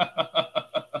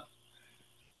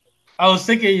 I was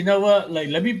thinking, you know what? Like,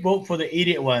 let me vote for the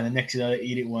idiot one. The next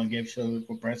idiot one gets for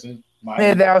president.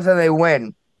 Yeah, that's how they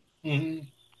win. Mm-hmm.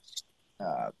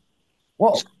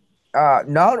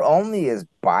 Not only is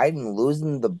Biden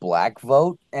losing the black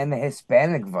vote and the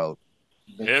Hispanic vote,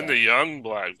 And the young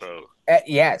black vote.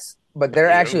 yes, but they're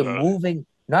Yeah, actually moving,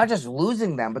 not just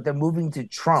losing them, but they're moving to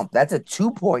Trump. That's a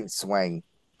 2-point swing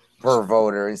per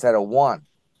voter instead of 1.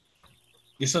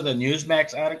 You saw the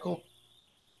Newsmax article?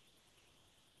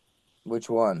 Which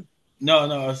one? No,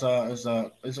 I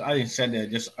didn't send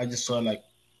it. I just saw it like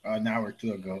an hour or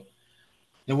two ago.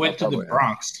 They went to the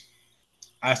Bronx,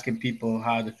 asking people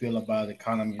how they feel about the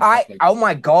economy. Oh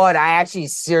my God! I actually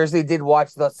seriously did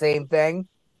watch the same thing.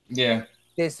 Yeah,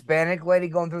 the Hispanic lady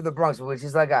going through the Bronx, which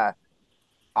is like a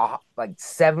like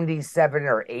 77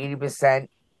 or 80%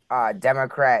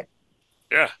 Democrat.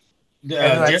 Yeah. Isn't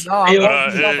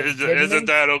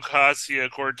that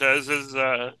Ocasio-Cortez's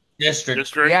district?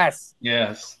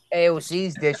 Yes.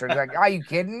 AOC's district. Like, are you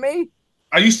kidding me?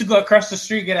 I used to go across the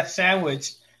street get a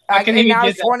sandwich. And now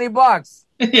it's $20.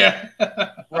 Yeah.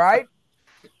 Right?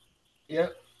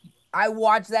 Yep. I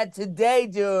watched that today,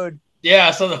 dude. Yeah,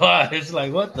 so do I. It's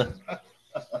like, what the?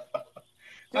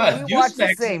 Dude, we watch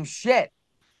the same shit.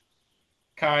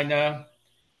 Kinda.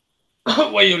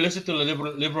 Well, you listen to the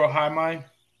liberal high mind?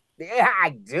 Yeah, I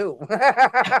do.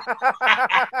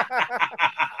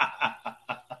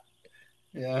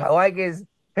 Yeah. I like his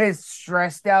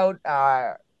stressed out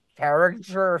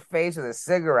caricature face with a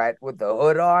cigarette with the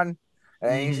hood on,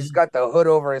 and he's just got the hood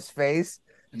over his face.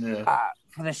 Yeah.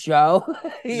 For the show.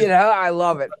 I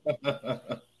love it.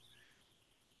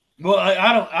 Well,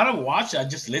 I don't watch it. I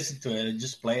just listen to it and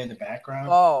just play in the background.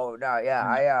 Oh no,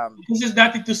 yeah, because there's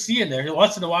nothing to see in there.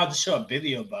 Once in a while, to show a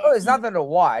video about. Oh, there's nothing to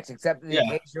watch except the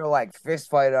occasional like fist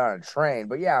fight on a train.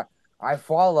 But yeah, I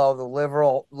follow the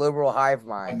liberal hive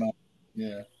mind.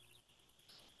 Yeah.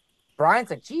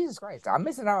 Brian's like, Jesus Christ, I'm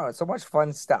missing out on so much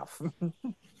fun stuff.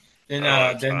 Then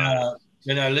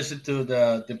I listened to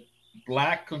the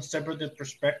Black Conservative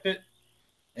Perspective,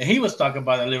 and he was talking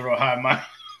about the liberal hive mind.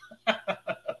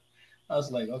 I was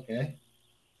like, okay.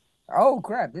 Oh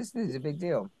crap! This is a big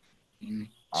deal.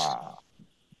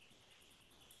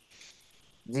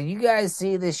 Did you guys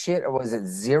see this shit, or was it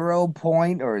 0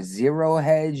 Point or Zero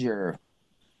Hedge or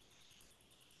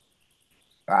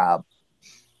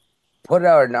put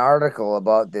out an article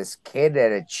about this kid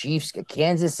at a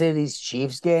Kansas City's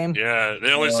Chiefs game? Yeah,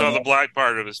 they only saw the black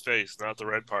part of his face, not the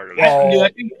red part of it. I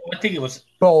think it was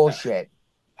bullshit.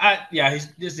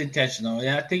 It's intentional. And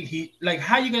I think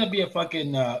how you gonna be a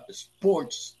fucking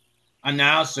sports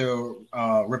announcer,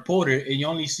 reporter, and you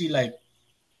only see like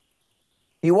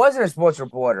He wasn't a sports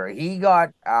reporter. He got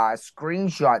a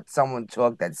screenshot someone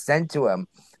took that sent to him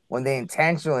when they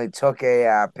intentionally took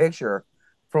a picture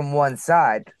from one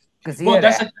side because he Well, had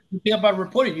that's a the thing about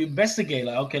reporting. You investigate,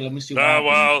 like, okay, let me see what happened.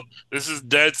 Well, this is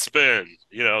Deadspin.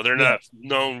 You know, they're Yeah. not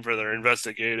known for their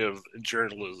investigative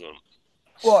journalism.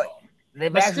 well.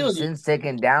 They've But actually still, since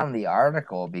taken down the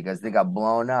article because they got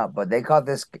blown up. But they caught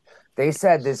this. They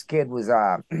said this kid was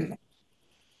His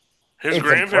It's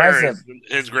impressive.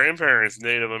 grandparents,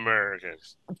 Native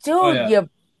Americans. dude. Oh, yeah. You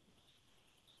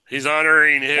He's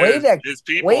honoring way to his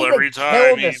people way to every kill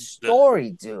time the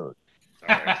story, dude. All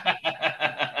right.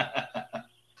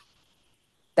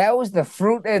 That was the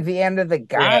fruit at the end of the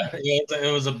Yeah, garden.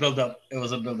 it was a build-up. It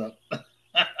was a build-up.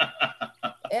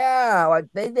 Yeah, like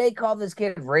they called this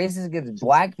kid racist against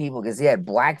black people because he had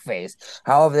blackface.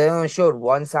 However, they only showed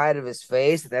one side of his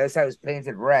face, and the other side was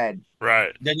painted red.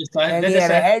 Right. Then And he had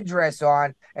a headdress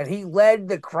on, and he led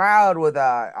the crowd with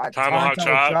a Tomahawk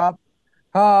tonto chop.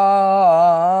 Oh,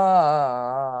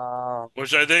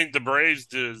 Which I think the Braves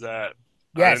did that.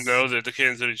 I yes, didn't know that the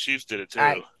Kansas City Chiefs did it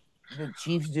too. the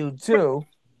Chiefs do too.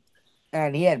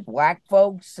 And he had black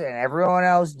folks and everyone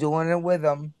else doing it with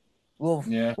him. Well,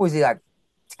 Yeah. was he like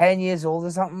 10 years old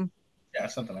or something? Yeah,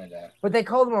 something like that. But they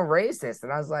called him a racist.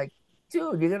 And I was like,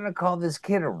 dude, you're going to call this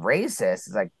kid a racist?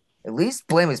 It's like, at least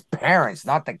blame his parents,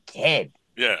 not the kid.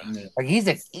 Yeah. Like, he's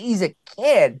a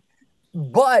kid.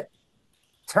 But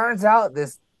turns out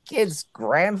this kid's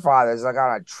grandfather is like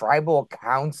on a tribal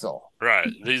council. Right.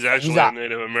 He's actually a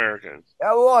Native American.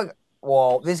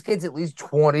 Well, this kid's at least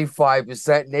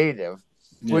 25% Native,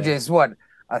 which is what,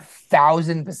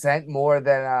 1,000% more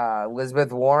than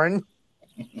Elizabeth Warren.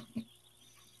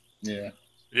 Yeah.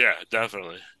 Yeah,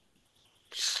 definitely.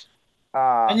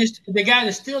 And the guy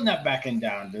is still not backing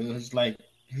down, dude. It's like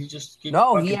he just keeps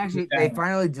they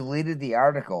finally deleted the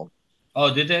article.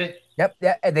 Oh, did they? Yep.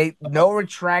 They no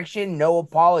retraction, no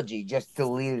apology, just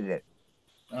deleted it.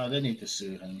 Oh, they need to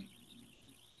sue him.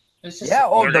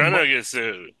 They're gonna get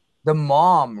sued. The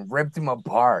mom ripped him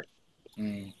apart.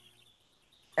 Mm.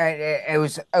 And it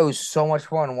was so much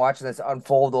fun watching this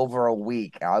unfold over a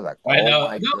week. I was like, oh, I know.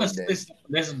 My No, goodness.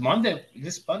 this Monday,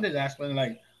 that's when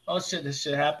like, oh shit, this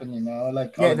shit happened, you know,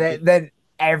 like then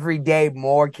every day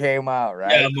more came out,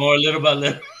 right? Yeah, more little by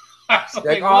little.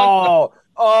 Like,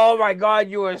 oh my god,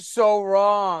 you were so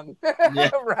wrong. Yeah.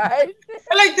 Right?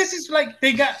 Like this is like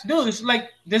they got dude, it's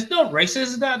like there's no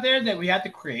racism out there that we have to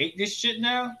create this shit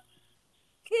now.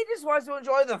 He just wants to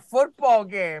enjoy the football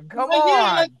game. Come like, on.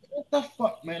 Yeah, like, what the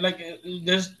fuck, man? Like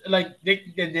there's like they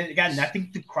got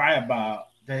nothing to cry about.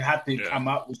 They have to come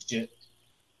out with shit.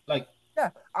 Like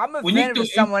I'm offended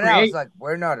with someone else. Like,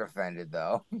 we're not offended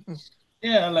though.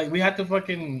 Yeah, like we have to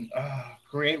fucking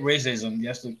create racism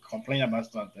just to complain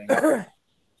about something.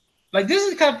 Like this is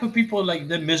the kind of people like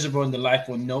they're miserable in their life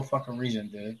for no fucking reason,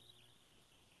 dude.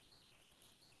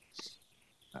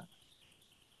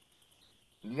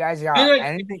 You guys got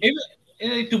anything?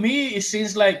 To me, it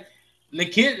seems like the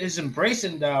kid is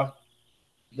embracing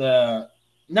let's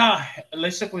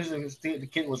suppose the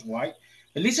kid was white.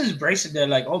 At least he's embracing that,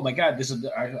 like, oh my god, this is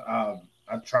a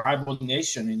tribal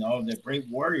nation, you know, they're brave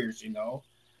warriors, you know.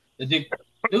 It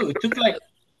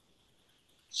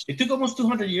took almost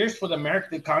 200 years for the America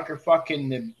to conquer fucking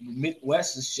the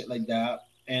Midwest and shit like that.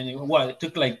 And it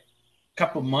took like a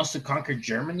couple months to conquer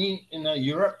Germany in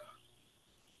Europe.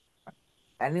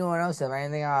 Anyone else have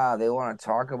anything they want to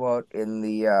talk about in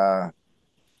the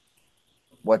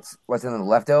what's in the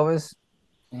leftovers?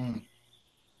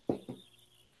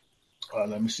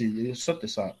 Let me see. You set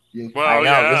this up. Well,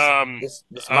 this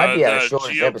might be our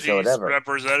shortest GOP's episode ever.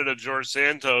 Representative George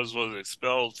Santos was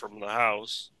expelled from the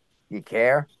House. You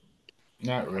care?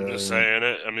 Not really. I'm just saying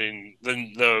it. I mean,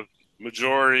 the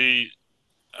majority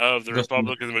of the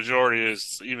Republican majority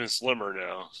is even slimmer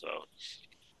now. So.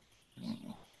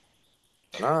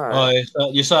 All right.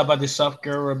 You saw about the soft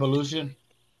girl revolution?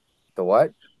 The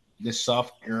what? The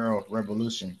soft girl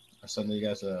revolution. I sent you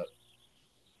guys a.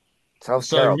 So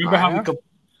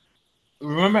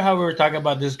remember how we were talking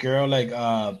about this girl? Like,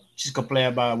 she's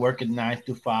complaining about working 9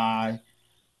 to 5.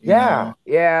 Yeah.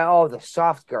 Oh, the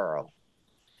soft girl.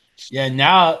 Yeah.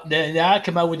 Now I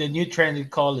come out with a new trend. They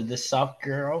call it the soft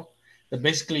girl. That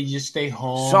basically you stay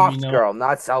home. Soft girl,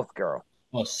 not South girl.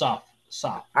 Oh, soft.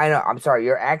 I know. I'm sorry.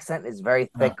 Your accent is very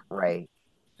thick, Ray.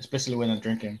 Especially when I'm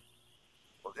drinking.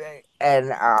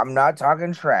 And I'm not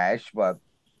talking trash, but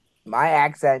my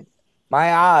accent,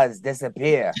 my odds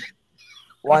disappear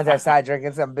once I start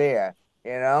drinking some beer.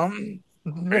 You know.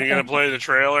 Are you gonna play the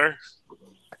trailer?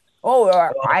 Oh,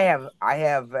 I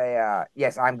have a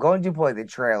yes. I'm going to play the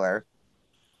trailer.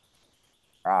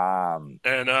 And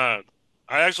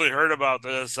I actually heard about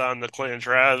this on the Clay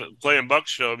and Buck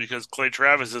show because Clay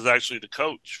Travis is actually the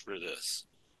coach for this.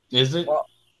 Is it?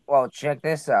 Well, check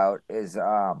this out.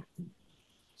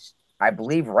 I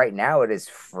believe right now it is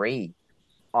free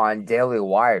on Daily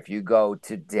Wire. If you go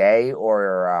today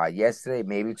or yesterday,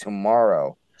 maybe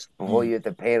tomorrow, before you have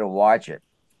to pay to watch it.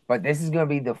 But this is going to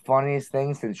be the funniest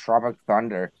thing since Tropic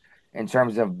Thunder in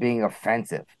terms of being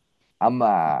offensive.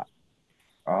 Oh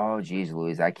geez,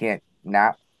 Louise, I can't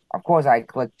not. Of course, I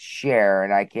clicked share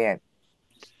and I can't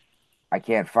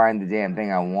find the damn thing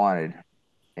I wanted.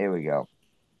 Here we go.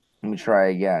 Let me try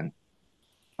again.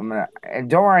 And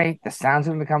don't worry, the sound's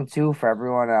gonna come too for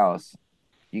everyone else.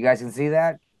 You guys can see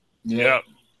that? Yeah.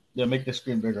 Yeah, make the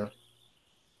screen bigger.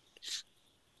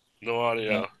 No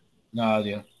audio. No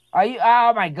audio.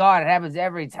 Oh my god, it happens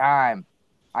every time.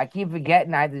 I keep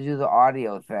forgetting I have to do the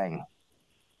audio thing.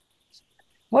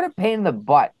 What a pain in the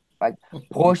butt. Like,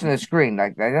 portion of the screen.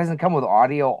 Like, that doesn't come with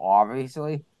audio,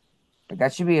 obviously. Like,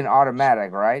 that should be an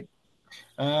automatic, right?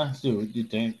 See what you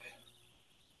think.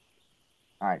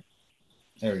 All right.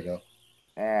 There we go.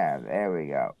 Yeah, there we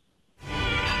go.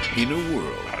 In a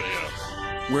world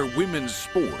where women's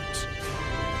sports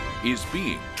is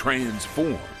being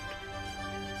transformed,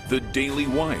 the Daily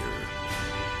Wire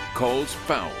calls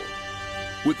foul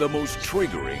with the most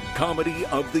triggering comedy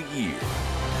of the year.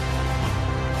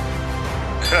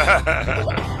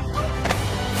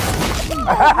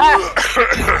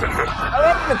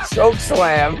 I like the choke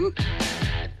slam.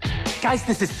 Guys,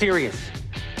 this is serious.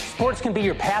 Sports can be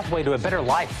your pathway to a better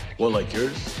life. Well, like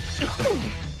yours?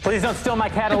 Please don't steal my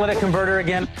catalytic converter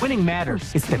again. Winning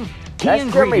matters. It's the key That's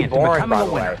ingredient to boring, becoming by a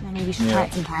the winner. way. Maybe you should try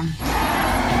it sometime.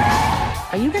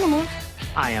 Are you gonna move?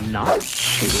 I am not.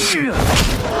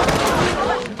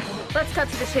 Let's cut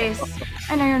to the chase.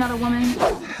 I know you're not a woman.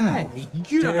 Hey,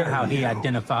 you know how he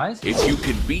identifies. If you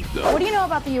can beat them, What do you know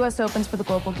about the U.S. Opens for the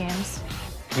Global Games?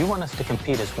 You want us to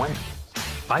compete as women.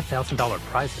 $5,000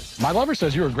 prizes. My lover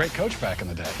says you were a great coach back in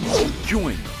the day.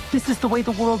 join them. This is the way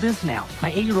the world is now.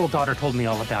 My 8-year-old daughter told me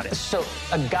all about it. So,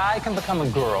 a guy can become a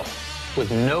girl with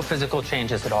no physical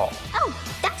changes at all. Oh,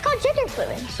 that's called gender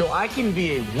fluid. So I can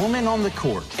be a woman on the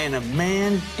court and a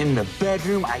man in the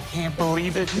bedroom. I can't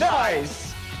believe it. Nice!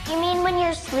 You mean when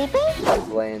you're sleeping?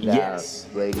 Playing that Yes.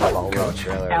 Lady Ballroom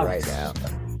trailer Alex. right now.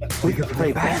 We could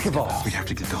play basketball. We have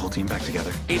to get the whole team back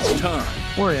together. It's time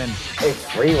We're in. It's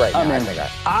free right now. I'm I in. think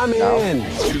I'm No? in.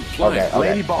 to play Okay.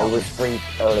 Lady Ball. It was free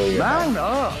earlier. Round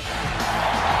up.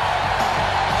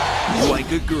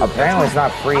 like a girl. Apparently, it's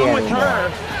not free I'm with anymore. her.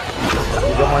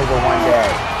 It's only for one day.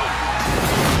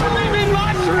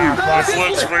 The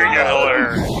flip screen get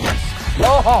hilarious.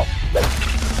 Oh,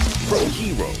 From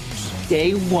heroes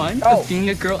Day one Oh. of being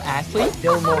a girl athlete.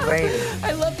 Dylan Mulvaney.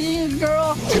 I love being a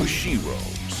girl. to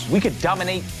sheroes. We could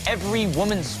dominate every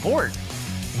woman's sport.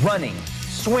 Running,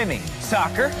 swimming,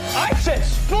 soccer. I said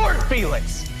sport,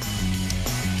 Felix.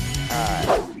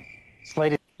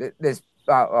 Slated This.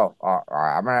 All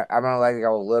right. I'm gonna let it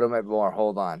go a little bit more.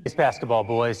 Hold on. is basketball,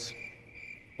 boys.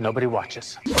 Nobody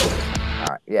watches. All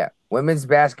right. Yeah. Women's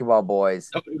basketball, boys.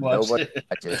 Nobody watched Nobody it.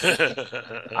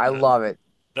 watches. I love it.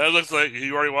 That looks like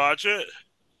you already watch it.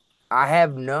 I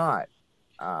have not.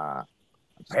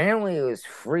 Apparently it was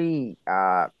free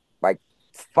like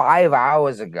 5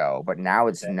 hours ago, but now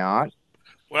it's not.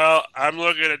 Well, I'm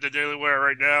looking at the Daily Wire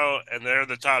right now, and they're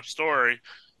the top story.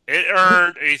 It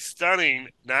earned a stunning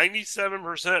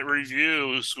 97%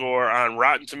 review score on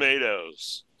Rotten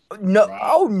Tomatoes, No,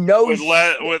 oh no,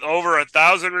 with over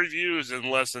 1,000 reviews in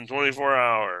less than 24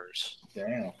 hours.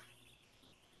 Damn.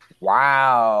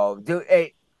 wow, dude.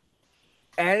 Hey,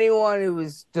 anyone who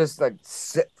was just like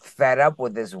fed up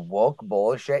with this woke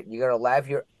bullshit, you're gonna laugh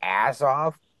your ass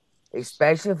off,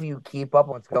 especially if you keep up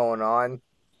what's going on,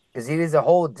 because it is a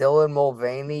whole Dylan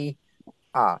Mulvaney,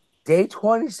 day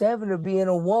 27 of being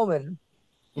a woman.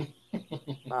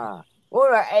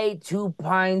 When I ate 2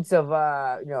 pints of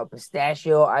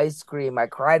pistachio ice cream, I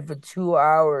cried for 2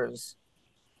 hours,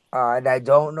 and I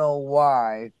don't know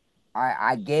why.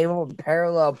 I gave up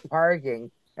parallel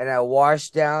parking, and I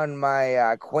washed down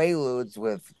my Quaaludes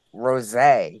with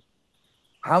rosé.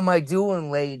 How am I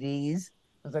doing, ladies?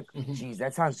 I was like, geez,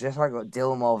 that sounds just like what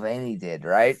Dylan Mulvaney did,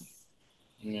 right?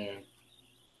 Yeah.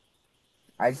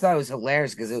 I just thought it was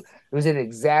hilarious because it was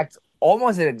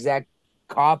almost an exact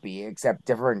copy, except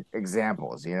different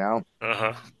examples, you know?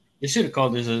 Uh-huh. You should have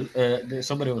called this.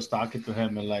 Somebody was talking to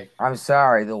him and like, I'm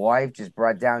sorry, the wife just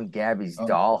brought down Gabby's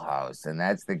dollhouse, and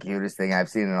that's the cutest thing I've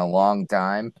seen in a long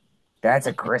time. That's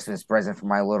a Christmas present for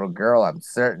my little girl. I'm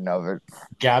certain of it.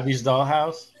 Gabby's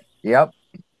dollhouse. Yep.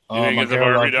 You didn't get the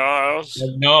Barbie dollhouse?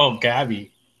 No,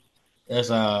 Gabby. There's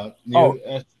a new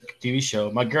TV show.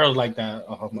 My girl like that.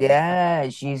 Oh, yeah,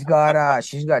 she's got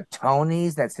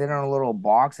Tony's that sit on a little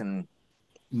box and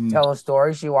tell a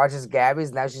story. She watches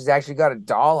Gabby's. Now she's actually got a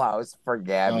dollhouse for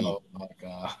Gabby. Oh my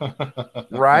god!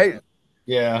 Right?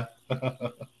 Yeah.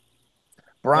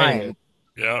 Brian.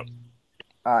 Yeah.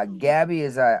 Gabby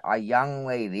is a young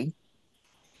lady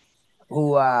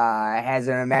who has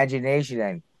an imagination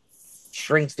and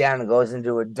shrinks down and goes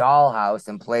into a dollhouse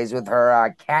and plays with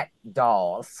her cat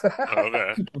dolls.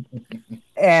 Okay.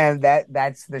 And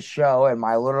that's the show, and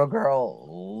my little girl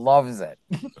loves it.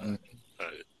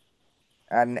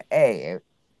 And hey,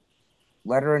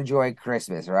 let her enjoy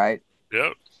Christmas, right?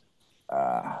 Yep.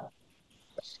 All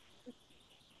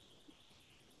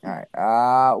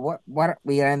right. What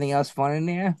we got anything else fun in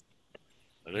there?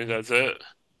 I think that's it.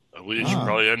 We should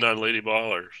probably end on Lady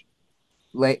Ballers.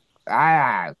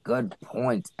 Good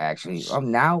point. Actually,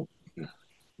 now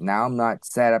I'm not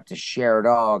set up to share it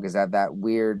all because I have that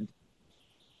weird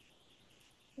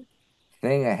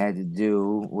thing I had to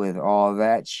do with all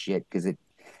that shit because it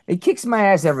kicks my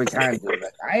ass every time. Dude.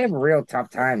 Like, I have a real tough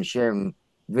time sharing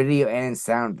video and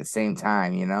sound at the same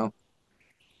time. You know.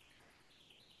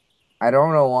 I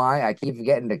don't know why. I keep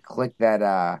forgetting to click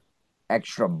that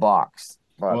extra box.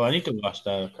 But... Well, I need to watch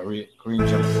that Korean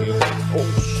Jungle. Oh,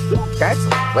 shoot. That's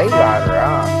way louder,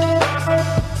 huh?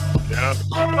 Yeah.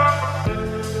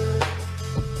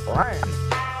 Brian.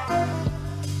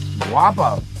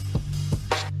 Guapo.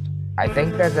 I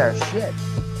think that's our shit.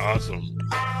 Awesome.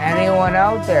 Anyone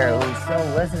out there who's still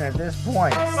listening at this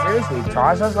point, seriously,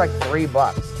 toss us like $3.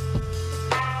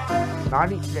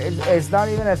 It's not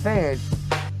even a thing.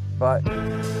 But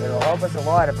it'll help us a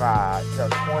lot if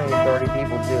 20, 30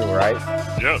 people do, right?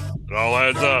 Yep, it all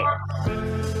adds up.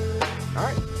 All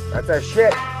right, that's our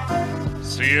shit.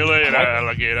 See you later,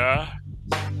 alligator.